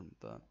that's different,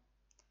 but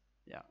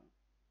yeah.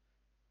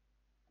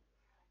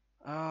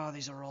 Oh,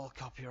 these are all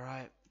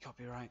copyright.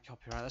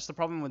 That's the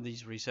problem with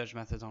these research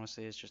methods,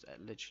 honestly. It's just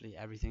literally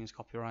everything is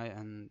copyright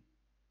and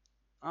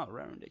oh,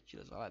 rare and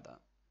ridiculous. I like that.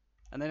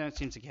 And they don't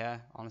seem to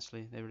care,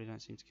 honestly. They really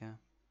don't seem to care.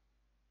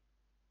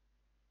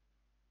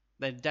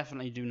 They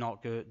definitely do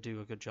not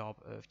do a good job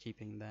of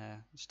keeping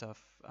their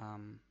stuff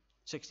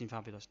 16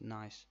 Fabulous,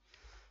 nice.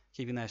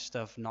 Keeping their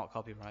stuff not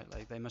copyright.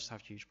 Like, they must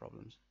have huge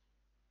problems.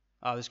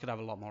 Oh, this could have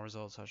a lot more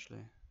results,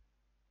 actually.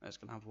 It's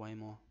going to have way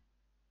more.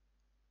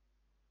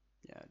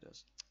 Yeah, it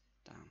does.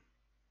 Damn.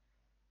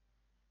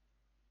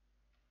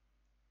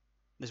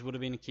 This would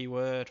have been a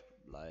keyword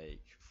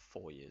like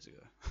 4 years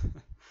ago.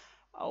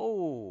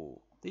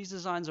 Oh, these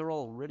designs are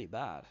all really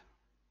bad.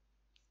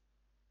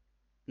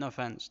 No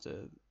offense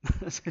to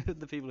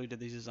the people who did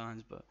these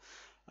designs, but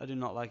I do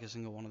not like a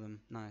single one of them.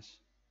 Nice.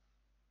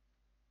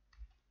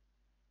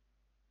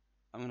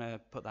 I'm going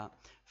to put that.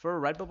 For a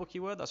Redbubble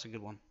keyword, that's a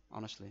good one,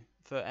 honestly.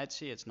 For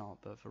Etsy, it's not,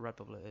 but for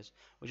Redbubble it is.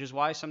 Which is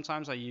why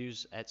sometimes I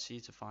use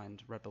Etsy to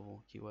find Redbubble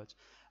keywords.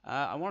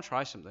 I want to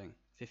try something.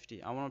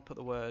 50. I want to put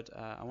the word,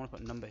 I want to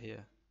put a number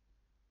here.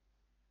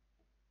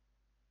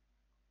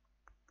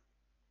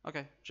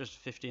 Okay, just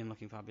 50 and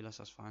looking fabulous,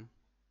 that's fine.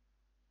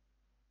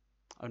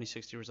 Only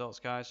 60 results,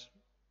 guys.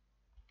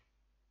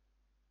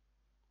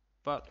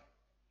 But,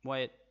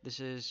 wait,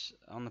 this is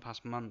on the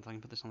past month. I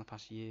can put this on the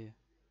past year.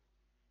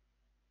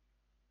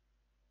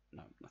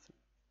 No, nothing.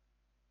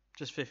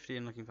 Just 50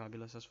 and looking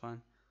fabulous, that's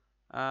fine.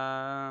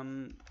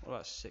 What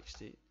about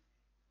 60?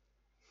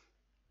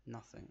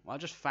 Nothing. Well, I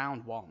just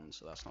found one,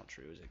 so that's not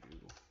true, is it,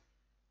 Google?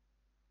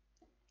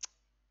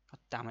 God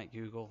damn it,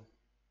 Google.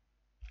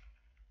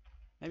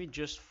 Maybe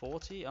just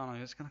 40? Oh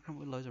no, it's gonna come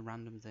up with loads of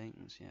random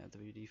things. Yeah,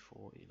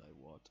 WD-40, like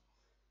what?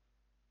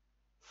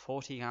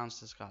 40 counts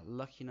to sky.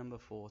 Lucky number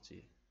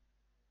 40.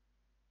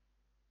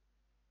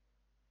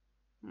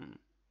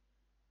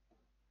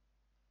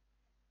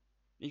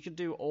 You could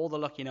do all the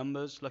lucky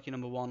numbers. Lucky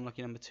number 1,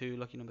 lucky number 2,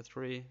 lucky number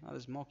 3. Oh,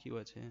 there's more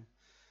keywords here.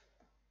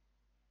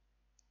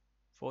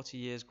 40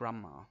 years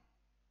grandma.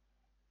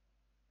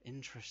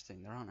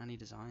 Interesting. There aren't any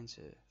designs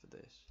here for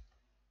this.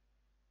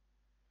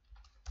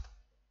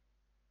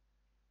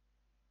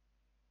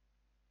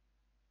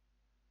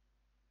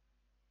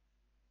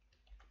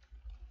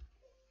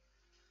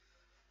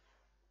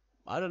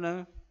 I don't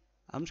know.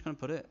 I'm just going to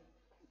put it.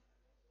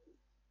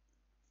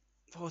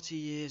 40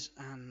 years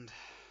and...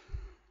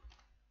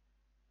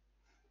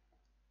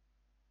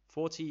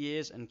 40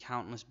 years and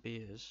countless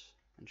beers.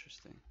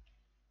 Interesting.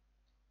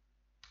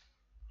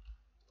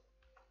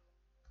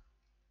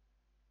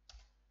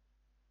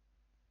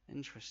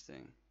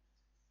 Interesting.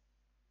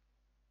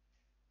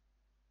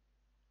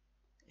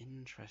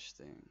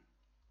 Interesting.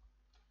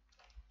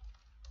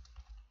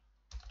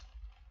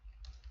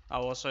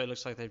 Oh, also it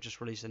looks like they've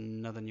just released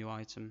another new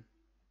item.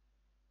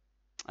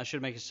 I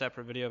should make a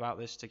separate video about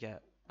this to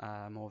get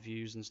more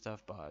views and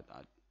stuff, but I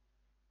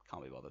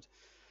can't be bothered.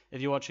 If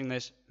you're watching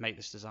this, make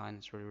this design.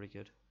 It's really, really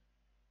good.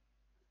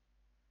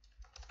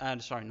 And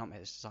sorry, not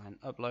make this design.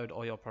 Upload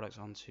all your products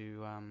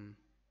onto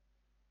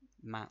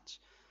mats.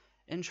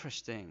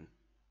 Interesting.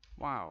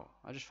 Wow,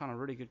 I just found a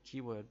really good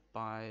keyword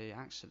by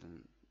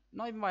accident.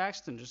 Not even by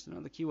accident, just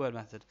another keyword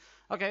method.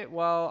 Okay,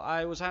 well,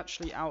 I was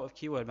actually out of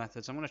keyword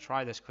methods. I'm going to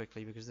try this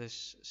quickly because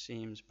this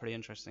seems pretty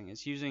interesting.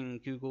 It's using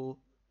Google.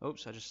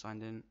 Oops, I just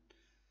signed in.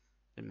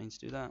 Didn't mean to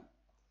do that.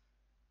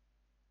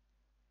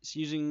 It's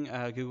using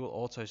Google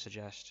Auto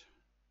Suggest.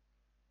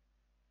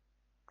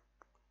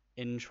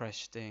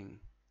 Interesting.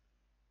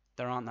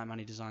 There aren't that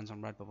many designs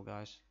on Redbubble,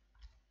 guys.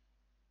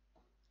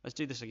 Let's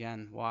do this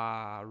again.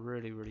 Wow,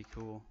 really, really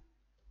cool.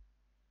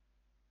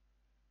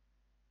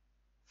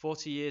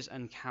 40 years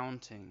and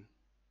counting.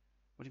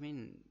 What do you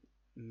mean,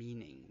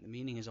 meaning? The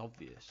meaning is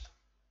obvious.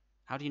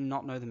 How do you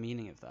not know the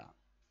meaning of that?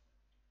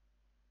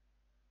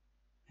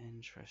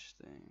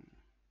 Interesting.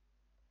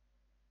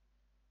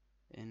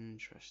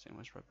 Interesting.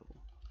 Where's Redbubble?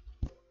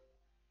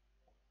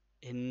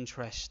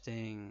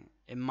 Interesting.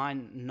 It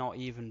might not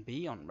even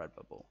be on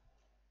Redbubble.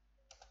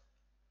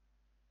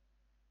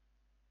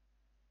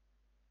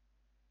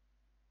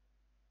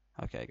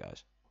 Okay,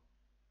 guys.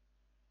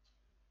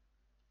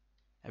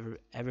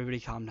 Everybody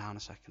calm down a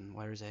second.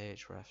 Where is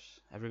Ahrefs?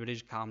 Everybody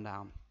just calm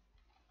down.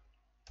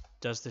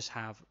 Does this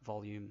have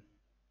volume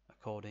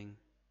according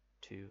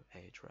to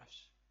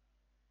Ahrefs?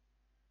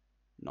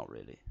 Not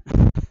really.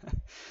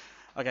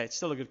 Okay, it's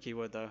still a good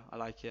keyword though. I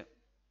like it.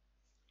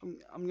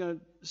 I'm gonna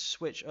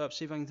switch up,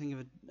 see if I can think of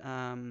a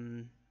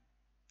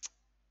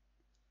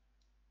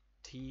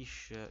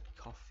t-shirt,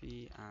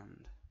 coffee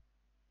and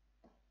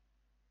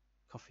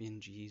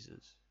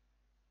Jesus.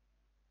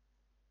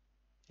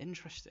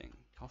 Interesting.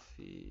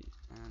 Coffee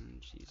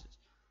and Jesus.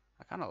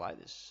 I kind of like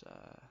this.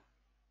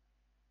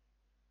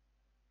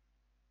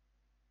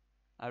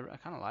 I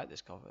kind of like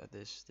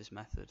this this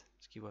method,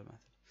 this keyword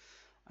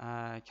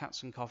method.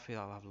 Cats and coffee,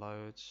 I'll have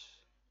loads.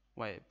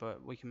 Wait,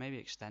 but we can maybe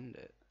extend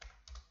it.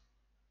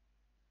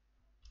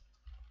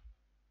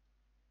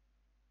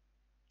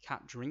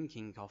 Cat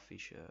drinking coffee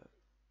shirt.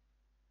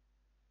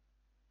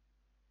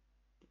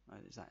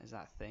 Is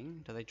that a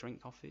thing? Do they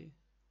drink coffee?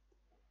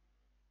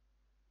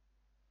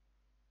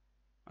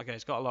 Okay,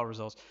 it's got a lot of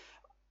results.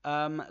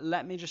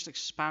 Let me just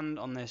expand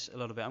on this a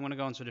little bit. I'm going to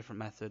go on to a different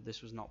method.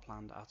 This was not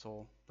planned at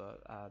all,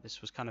 but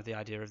this was kind of the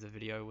idea of the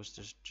video, was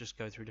to just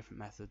go through different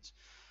methods.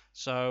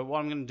 So what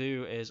I'm going to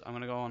do is I'm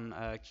going to go on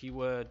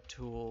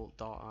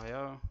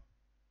keywordtool.io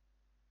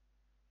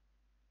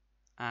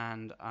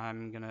and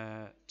I'm going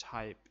to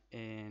type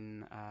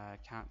in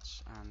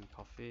cats and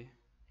coffee,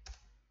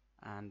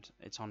 and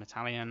it's on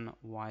Italian.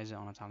 Why is it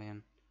on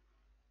Italian?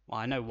 Well,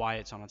 I know why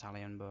it's on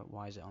Italian, but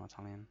why is it on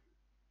Italian?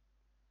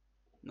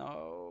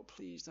 No,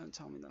 please don't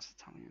tell me that's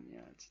Italian.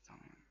 Yeah, it's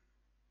Italian.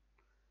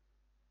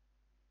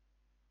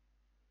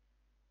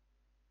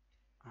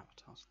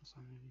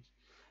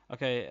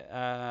 Okay,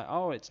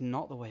 oh, it's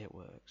not the way it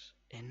works.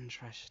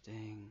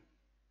 Interesting.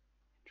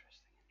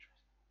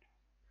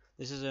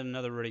 This is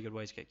another really good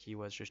way to get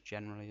keywords just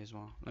generally as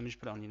well. Let me just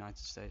put it on United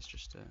States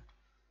just to...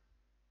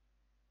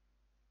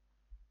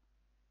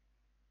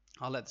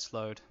 I'll let this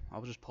load.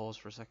 I'll just pause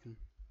for a second.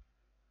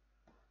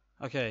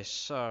 Okay,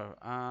 so,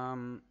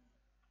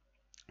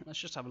 let's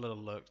just have a little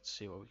look to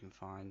see what we can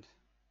find.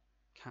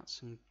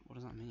 Cats and... what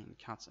does that mean?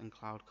 Cats and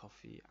Cloud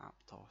Coffee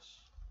Aptos.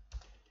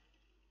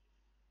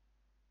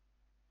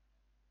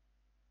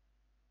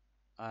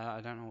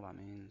 I don't know what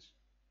that means.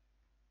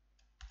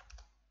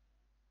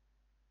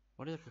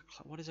 What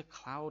is a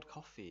cloud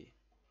coffee?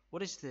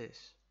 What is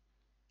this?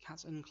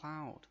 Cats and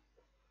cloud.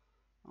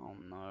 Oh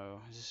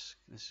no, this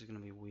is gonna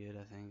be weird,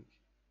 I think.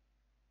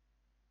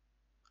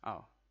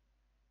 Oh.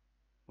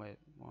 Wait,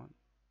 what?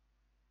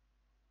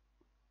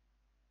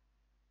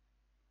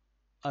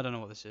 I don't know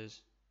what this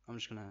is. I'm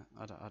just gonna...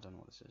 I don't know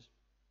what this is.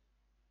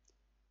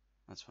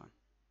 That's fine.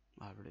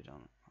 I really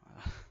don't.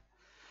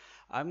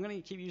 I'm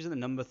gonna keep using the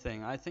number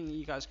thing. I think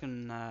you guys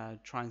can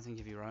try and think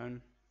of your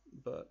own,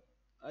 but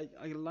I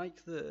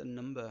like the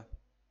number.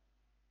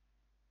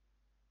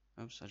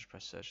 Oops, I just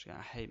pressed search again.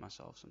 I hate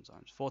myself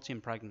sometimes. 40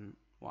 and pregnant.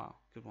 Wow,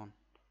 good one.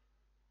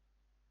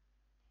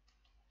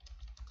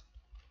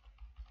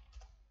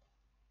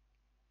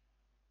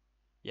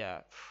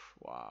 Yeah,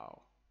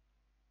 wow.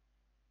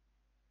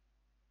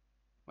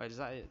 Wait, does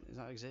that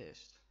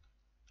exist?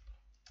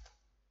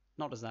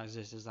 Not does that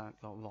exist, does that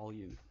got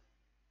volume?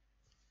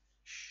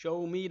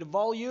 Show me the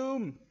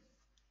volume!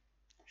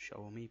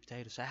 Show me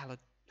potato salad.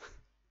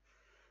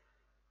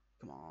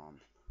 Come on.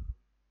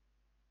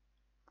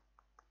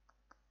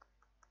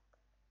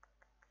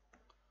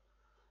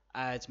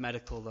 It's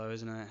medical though,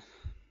 isn't it?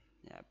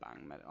 Yeah,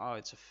 bang, medical. Oh,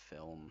 it's a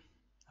film.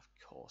 Of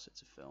course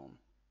it's a film.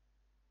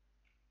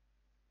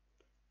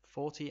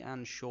 40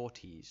 and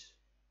shorties.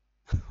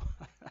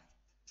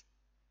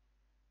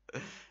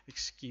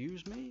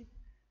 Excuse me?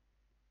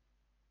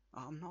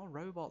 Oh, I'm not a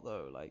robot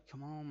though. Like,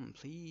 come on,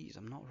 please.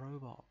 I'm not a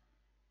robot.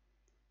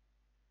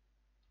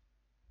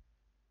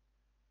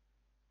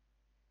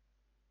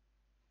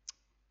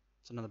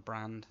 It's another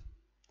brand.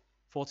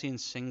 14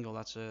 single.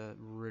 That's a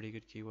really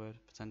good keyword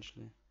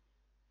potentially.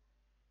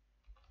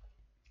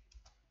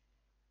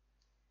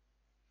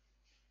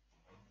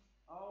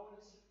 Oh,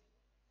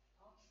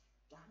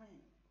 damn it.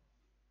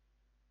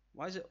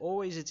 Why is it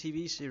always a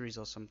TV series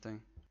or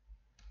something?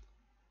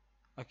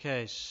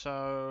 Okay,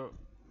 so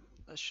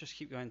let's just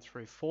keep going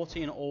through.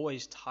 14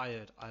 always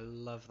tired. I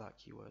love that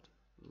keyword.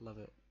 Love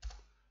it.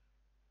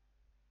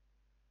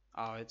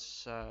 Oh,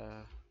 it's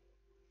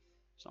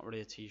not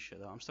really a t-shirt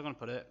though. I'm still gonna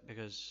put it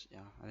because yeah,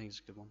 I think it's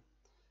a good one.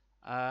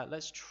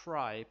 Let's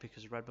try,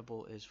 because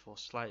Redbubble is for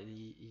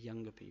slightly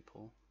younger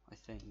people, I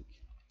think.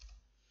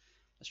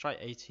 Let's try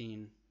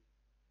 18.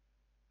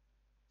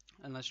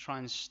 And let's try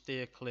and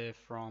steer clear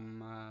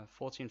from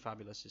 14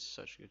 fabulous is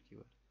such a good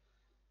keyword.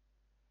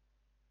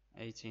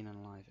 18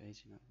 and live,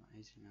 18 up,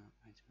 18 up,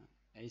 18 up,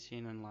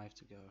 18 and live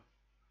to go.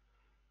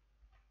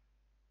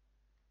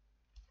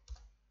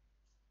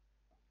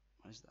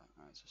 What is that?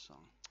 Oh, it's a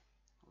song,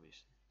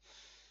 obviously.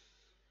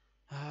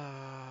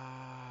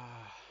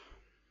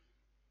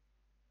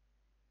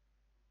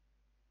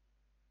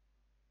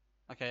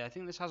 Okay, I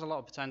think this has a lot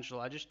of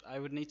potential. I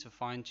would need to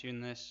fine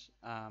tune this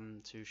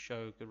to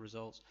show good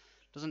results.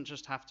 Doesn't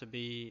just have to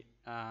be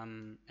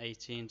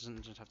 18.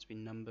 Doesn't just have to be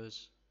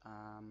numbers.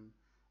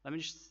 Let me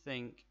just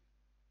think.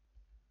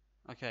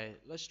 Okay,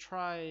 let's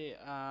try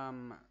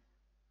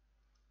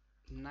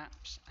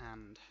naps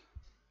and.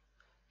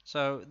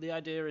 So the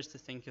idea is to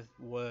think of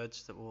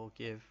words that will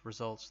give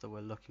results that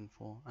we're looking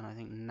for, and I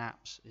think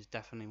naps is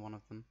definitely one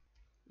of them.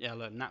 Yeah,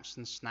 look, naps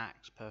and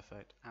snacks,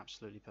 perfect,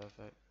 absolutely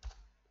perfect.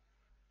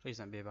 Please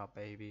don't be about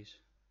babies.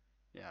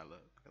 Yeah,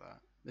 look at that.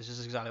 This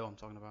is exactly what I'm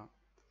talking about.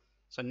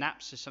 So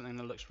naps is something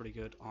that looks really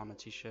good on a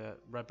t-shirt.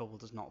 Redbubble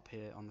does not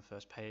appear on the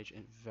first page.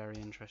 It's very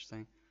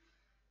interesting.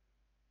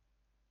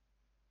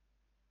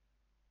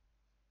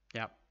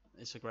 Yeah,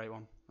 it's a great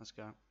one. Let's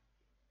go.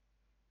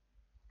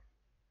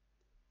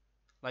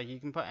 Like you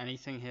can put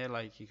anything here.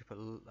 Like you could put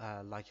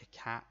like a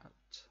cat,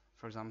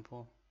 for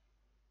example.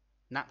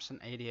 Naps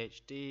and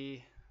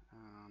ADHD.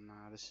 Oh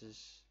no, this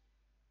is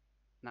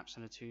naps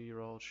and a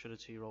 2-year-old. Should a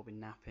 2-year-old be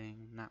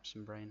napping? Naps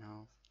and brain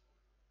health.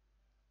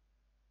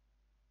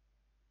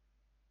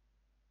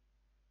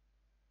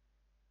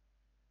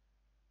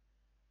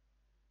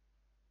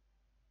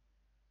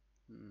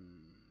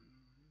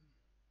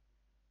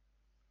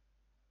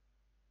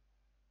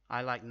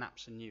 I like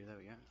naps and you. There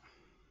we go.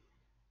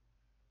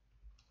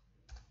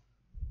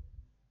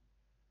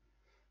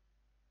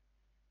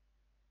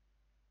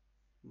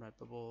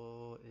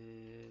 Redbubble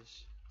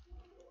is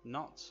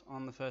not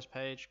on the first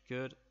page.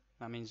 Good.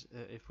 That means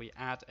if we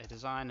add a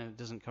design and it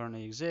doesn't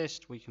currently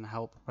exist, we can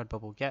help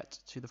Redbubble get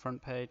to the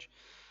front page.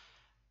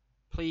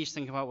 Please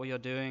think about what you're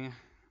doing.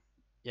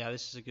 Yeah,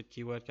 this is a good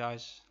keyword,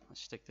 guys.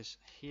 Let's stick this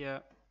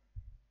here.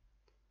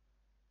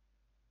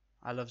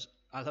 I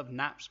love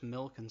naps,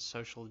 milk, and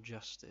social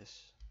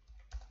justice.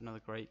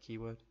 Another great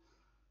keyword.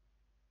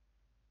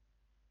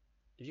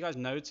 If you guys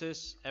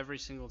notice, every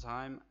single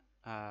time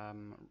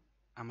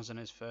Amazon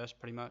is first,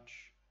 pretty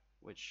much.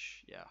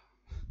 Which, yeah.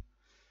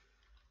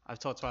 I've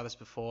talked about this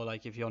before.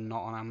 Like, if you're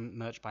not on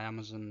merch by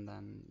Amazon,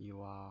 then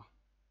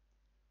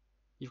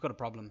you've got a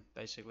problem,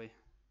 basically,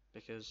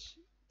 because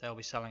they'll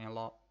be selling a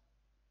lot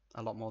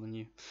more than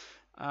you.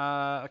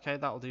 Okay,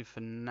 that'll do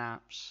for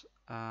naps.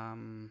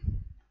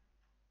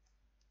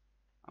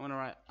 I'm gonna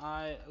write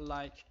I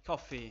like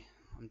coffee.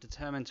 I'm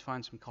determined to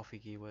find some coffee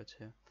keywords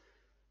here.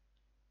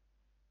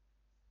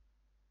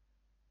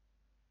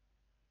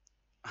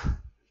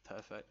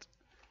 Perfect.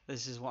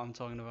 This is what I'm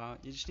talking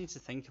about. You just need to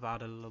think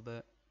about it a little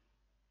bit.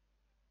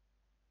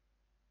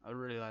 I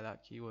really like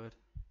that keyword.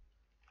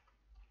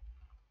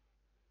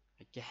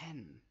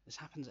 Again, this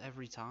happens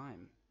every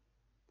time.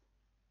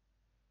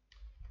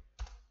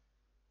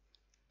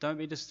 Don't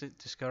be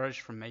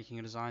discouraged from making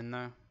a design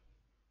though.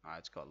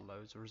 It's got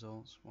loads of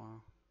results.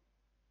 Wow.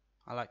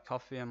 I like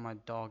coffee and my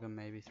dog and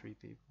maybe 3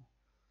 people.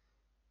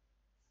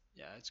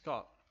 Yeah, it's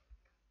got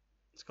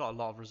a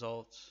lot of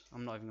results.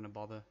 I'm not even going to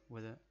bother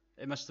with it.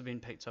 It must have been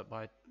picked up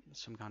by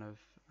some kind of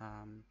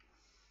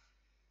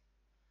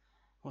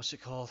what's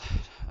it called?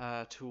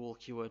 Tool,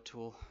 keyword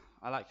tool.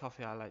 I like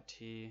coffee, I like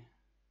tea.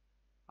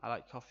 I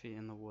like coffee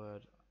in the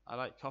word. I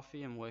like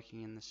coffee and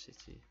working in the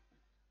city.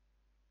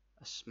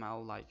 A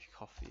smell like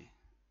coffee.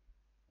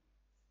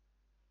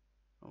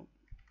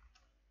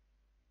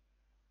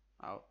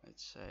 Oh,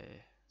 it's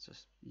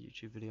a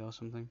YouTube video or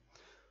something.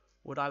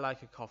 Would I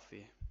like a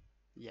coffee?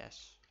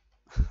 Yes.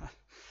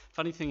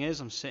 Funny thing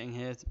is, I'm sitting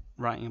here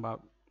writing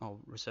about or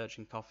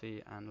researching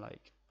coffee, and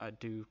like I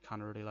do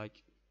kind of really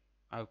like.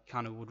 I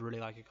kind of would really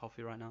like a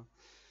coffee right now.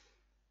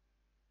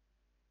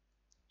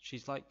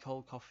 She's like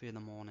cold coffee in the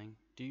morning.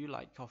 Do you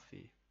like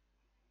coffee?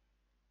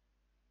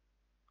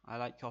 I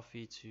like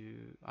coffee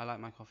too. I like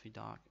my coffee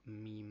dark.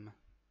 Meme.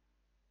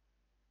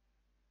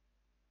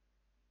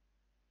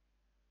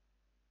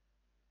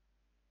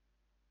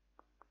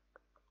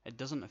 It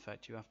doesn't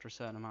affect you after a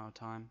certain amount of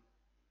time.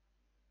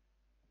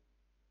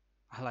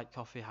 I like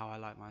coffee how I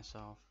like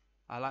myself.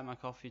 I like my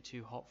coffee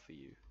too hot for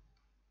you.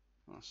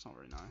 Well, that's not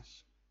very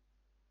nice.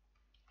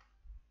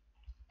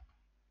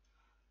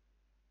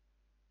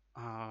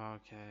 Oh,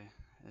 okay.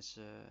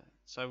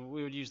 So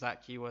we would use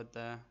that keyword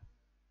there,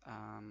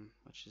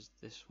 which is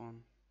this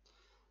one.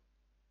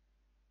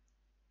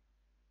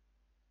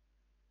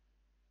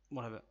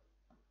 Whatever.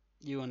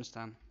 You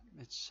understand.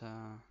 It's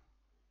oh,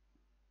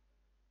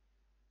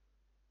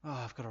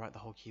 I've got to write the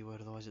whole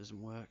keyword, otherwise it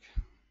doesn't work.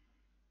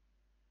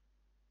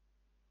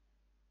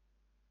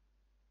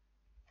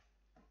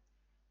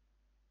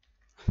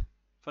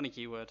 Funny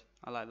keyword.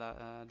 I like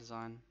that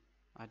design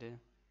idea.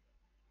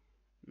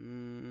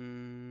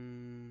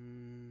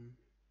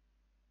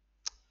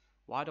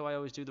 Why do I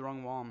always do the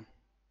wrong one?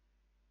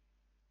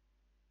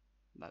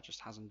 That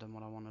just hasn't done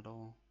what I want at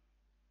all.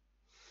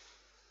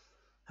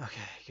 Okay,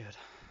 good.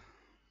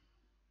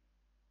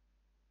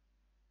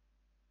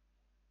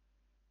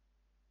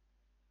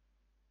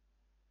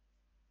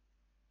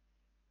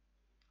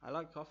 I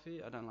like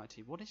coffee, I don't like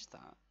tea. What is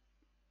that?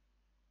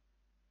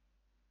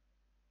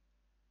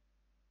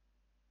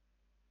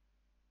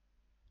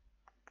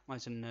 Oh,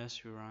 it's a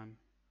nursery rhyme.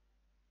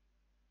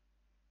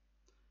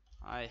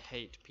 I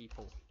hate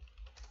people.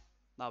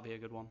 That'll be a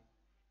good one.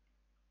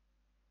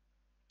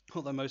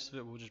 Although most of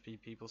it will just be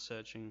people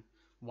searching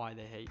why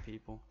they hate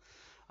people.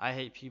 I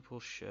hate people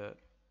shirt.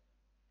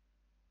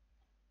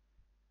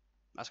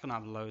 That's gonna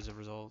have loads of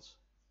results.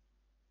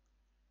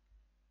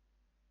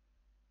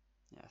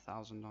 Yeah,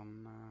 1,000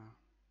 on.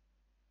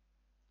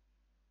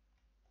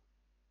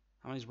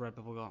 How many's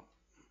Redbubble got?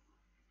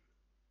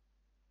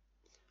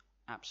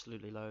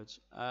 Absolutely loads.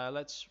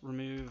 Let's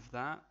remove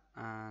that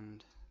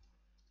and.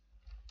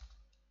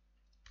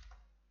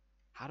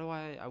 How do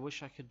I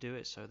wish I could do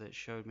it so that it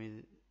showed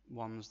me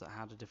ones that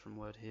had a different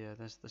word here.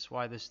 That's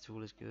why this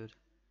tool is good,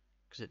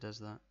 because it does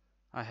that.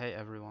 I hate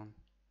everyone.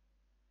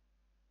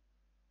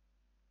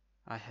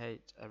 I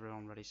hate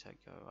everyone. Ready, set,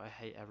 go. I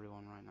hate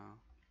everyone right now.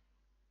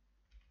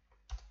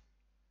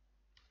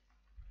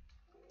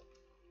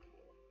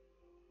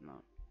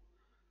 No.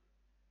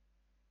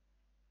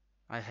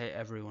 I hate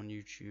everyone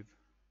YouTube.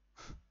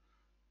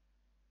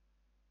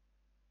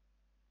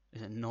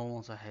 Is it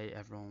normal to hate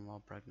everyone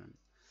while pregnant?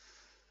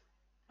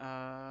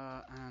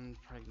 And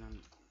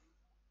pregnant.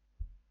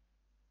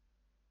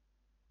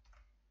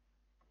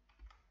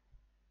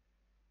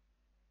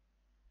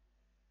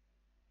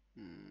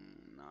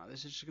 No,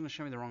 this is just going to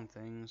show me the wrong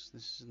things.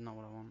 This is not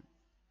what I want.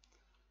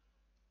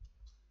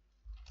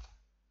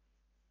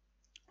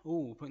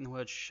 Ooh, putting the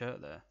word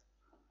shirt there.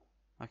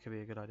 That could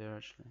be a good idea,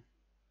 actually.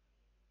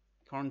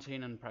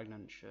 Quarantine and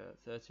pregnant shirt.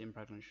 13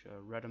 pregnant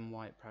shirt. Red and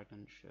white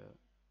pregnant shirt.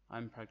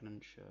 I'm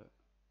pregnant shirt.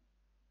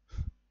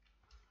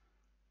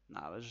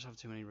 Nah, they just have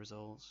too many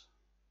results.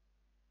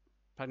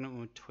 Pregnant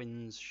with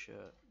twins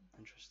shirt.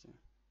 Interesting.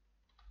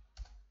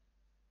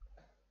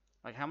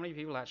 Like, how many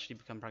people actually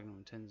become pregnant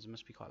with twins? It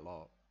must be quite a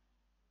lot.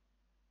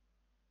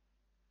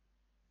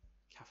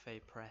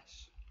 Cafe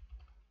press.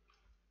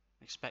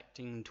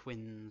 Expecting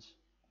twins.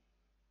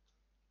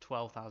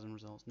 12,000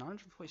 results.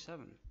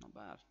 947. Not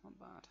bad. Not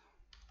bad.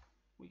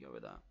 We go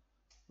with that.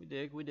 We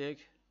dig. We dig.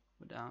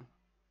 We're down.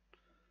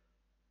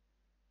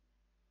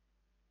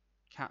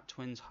 Cat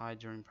twins hide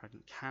during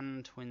pregnancy.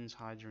 Can twins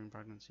hide during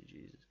pregnancy?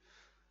 Jesus.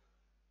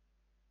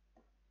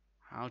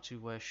 How to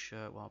wear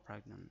shirt while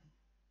pregnant.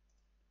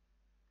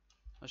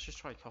 Let's just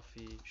try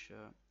coffee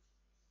shirt.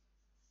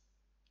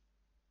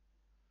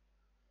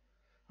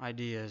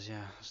 Ideas,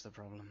 yeah, that's the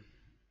problem.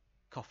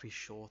 Coffee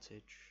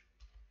shortage.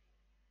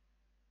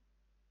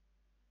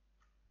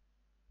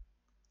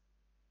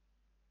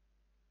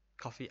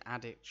 Coffee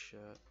addict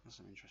shirt. That's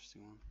an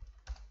interesting one.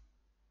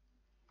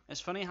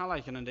 It's funny how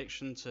like an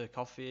addiction to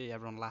coffee,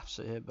 everyone laughs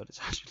at it, but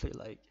it's actually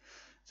like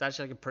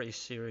a pretty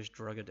serious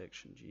drug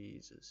addiction.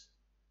 Jesus,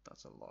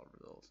 that's a lot of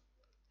results.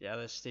 Yeah,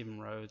 there's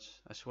Stephen Rhodes.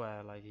 I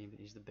swear, like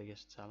he's the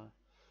biggest seller.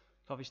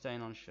 Coffee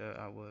stain on shirt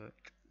at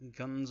work.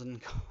 Guns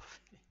and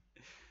coffee.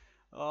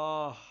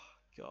 Oh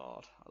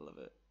God, I love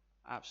it.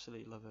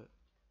 Absolutely love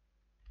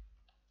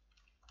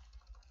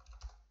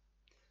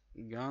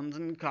it. Guns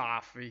and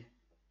coffee.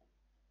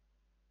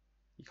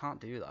 You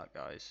can't do that,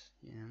 guys.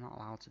 You're not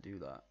allowed to do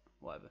that.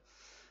 Whatever.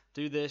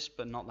 Do this,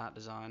 but not that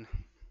design.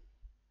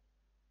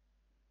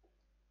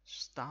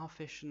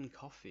 Starfish and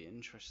coffee.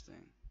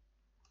 Interesting.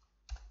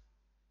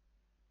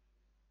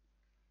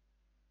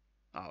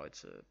 Oh,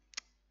 it's a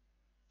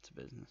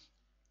business.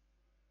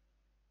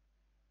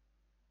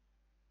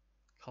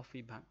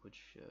 Coffee backwards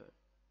shirt.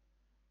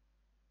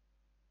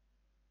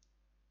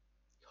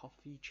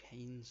 Coffee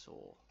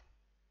chainsaw.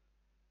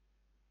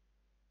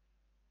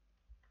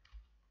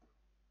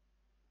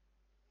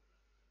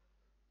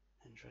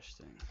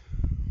 Interesting.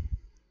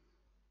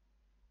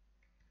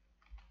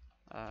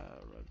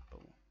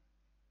 Redbubble.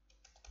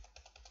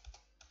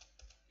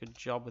 Good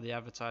job with the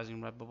advertising,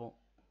 Redbubble.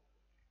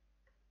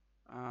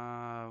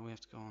 We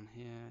have to go on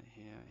here,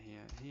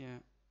 here.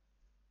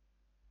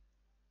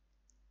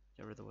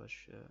 Get rid of the word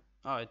shirt.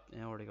 Oh, I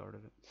already got rid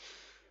of it.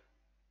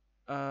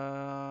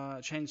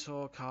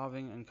 Chainsaw,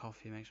 carving, and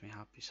coffee makes me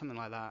happy. Something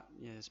like that.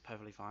 Yeah, it's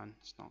perfectly fine.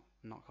 It's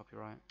not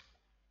copyright.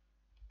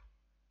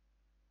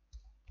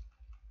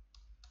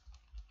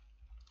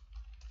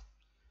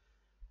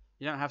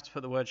 You don't have to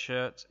put the word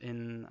shirt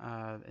in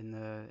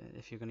the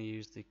if you're going to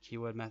use the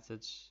keyword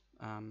methods.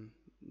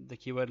 The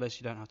keyword list,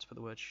 you don't have to put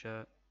the word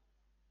shirt.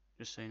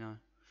 Just so you know.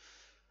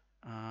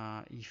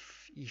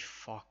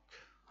 Fuck.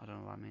 I don't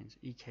know what that means.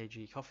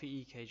 EKG.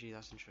 Coffee EKG.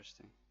 That's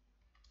interesting.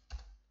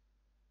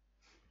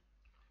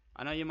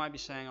 I know you might be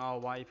saying, oh,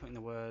 why are you putting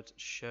the word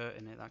shirt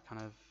in it? That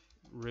kind of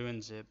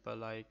ruins it. But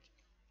like,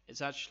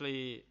 it's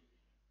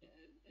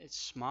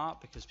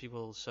smart because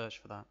people will search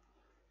for that.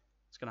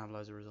 It's going to have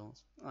loads of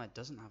results. Oh, it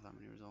doesn't have that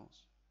many results.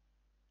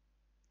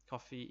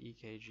 Coffee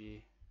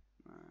EKG.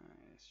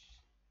 Nice.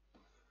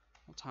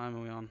 What time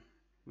are we on?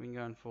 We've been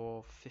going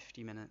for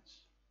 50 minutes.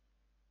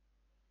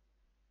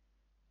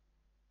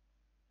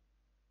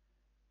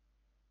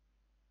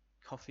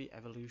 Coffee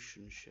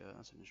evolution shirt.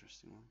 That's an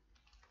interesting one.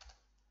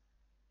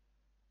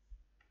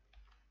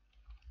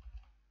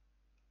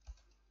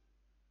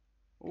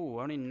 Oh,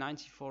 only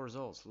 94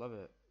 results. Love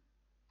it.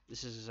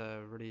 This is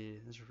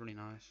really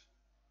nice.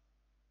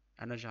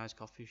 Energized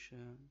coffee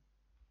shirt.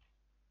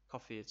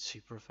 Coffee, it's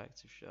super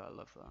effective shirt. I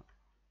love that.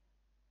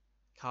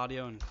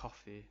 Cardio and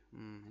coffee.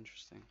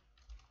 Interesting.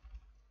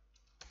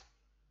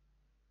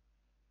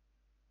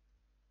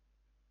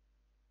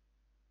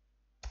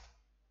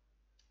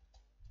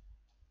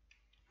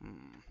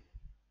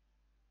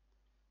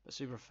 but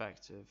super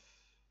effective.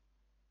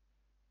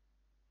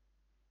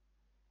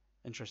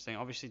 Interesting.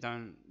 Obviously,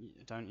 don't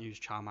use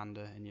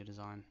Charmander in your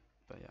design,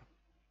 but yeah.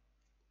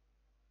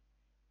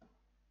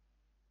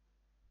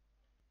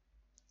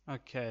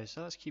 Okay,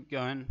 so let's keep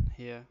going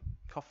here.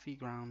 Coffee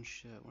ground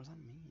shirt. What does that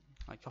mean?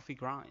 Like coffee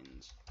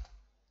grinds.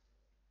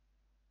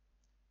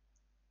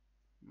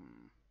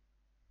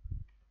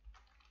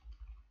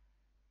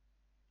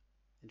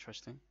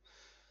 Interesting.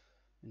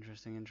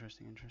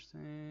 Interesting.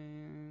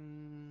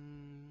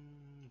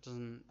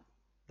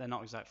 They're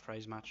not exact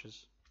phrase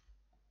matches.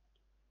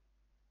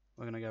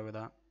 We're gonna go with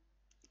that.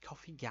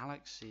 Coffee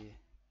Galaxy.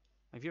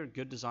 If you're a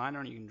good designer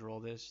and you can draw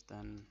this,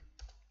 then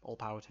all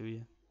power to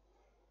you.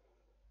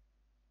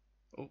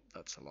 Oh,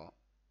 that's a lot.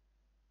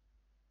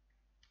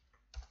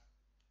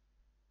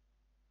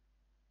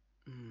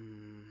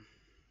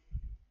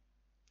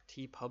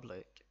 T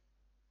Public.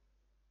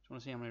 Just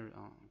want to see how many.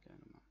 Oh, okay.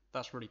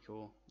 That's really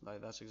cool.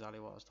 Like that's exactly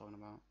what I was talking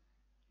about.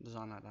 A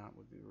design like that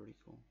would be really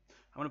cool.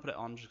 I'm gonna put it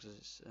on just because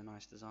it's a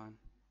nice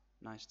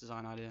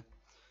design idea.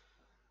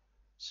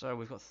 So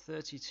we've got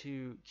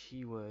 32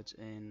 keywords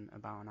in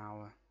about an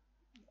hour.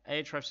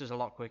 Ahrefs is a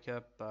lot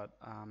quicker, but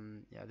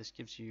yeah, this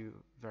gives you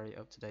very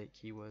up-to-date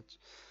keywords.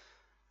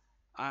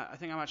 I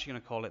think I'm actually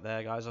going to call it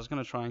there, guys. I was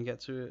going to try and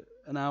get to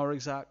an hour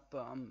exact,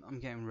 but I'm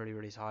getting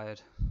really tired,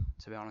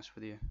 to be honest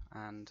with you.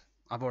 And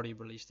I've already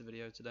released a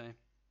video today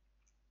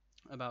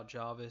about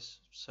Jarvis.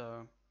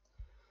 So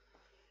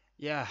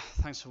yeah,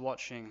 thanks for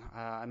watching.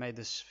 I made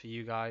this for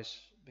you guys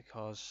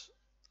because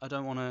I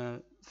don't want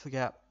to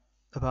forget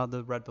about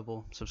the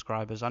Redbubble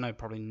subscribers. I know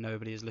probably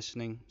nobody is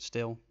listening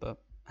still, but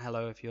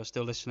hello if you're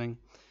still listening.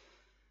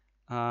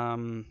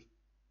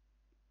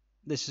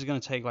 This is going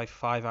to take like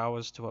 5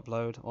 hours to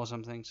upload or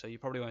something, so you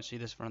probably won't see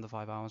this for another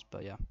 5 hours,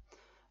 but yeah.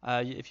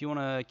 If you want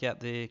to get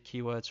the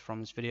keywords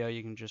from this video,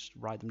 you can just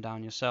write them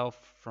down yourself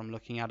from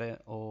looking at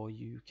it, or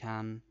you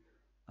can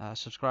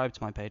subscribe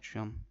to my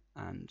Patreon.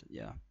 And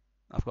yeah,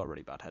 I've got a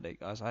really bad headache,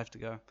 guys. I have to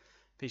go.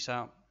 Peace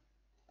out.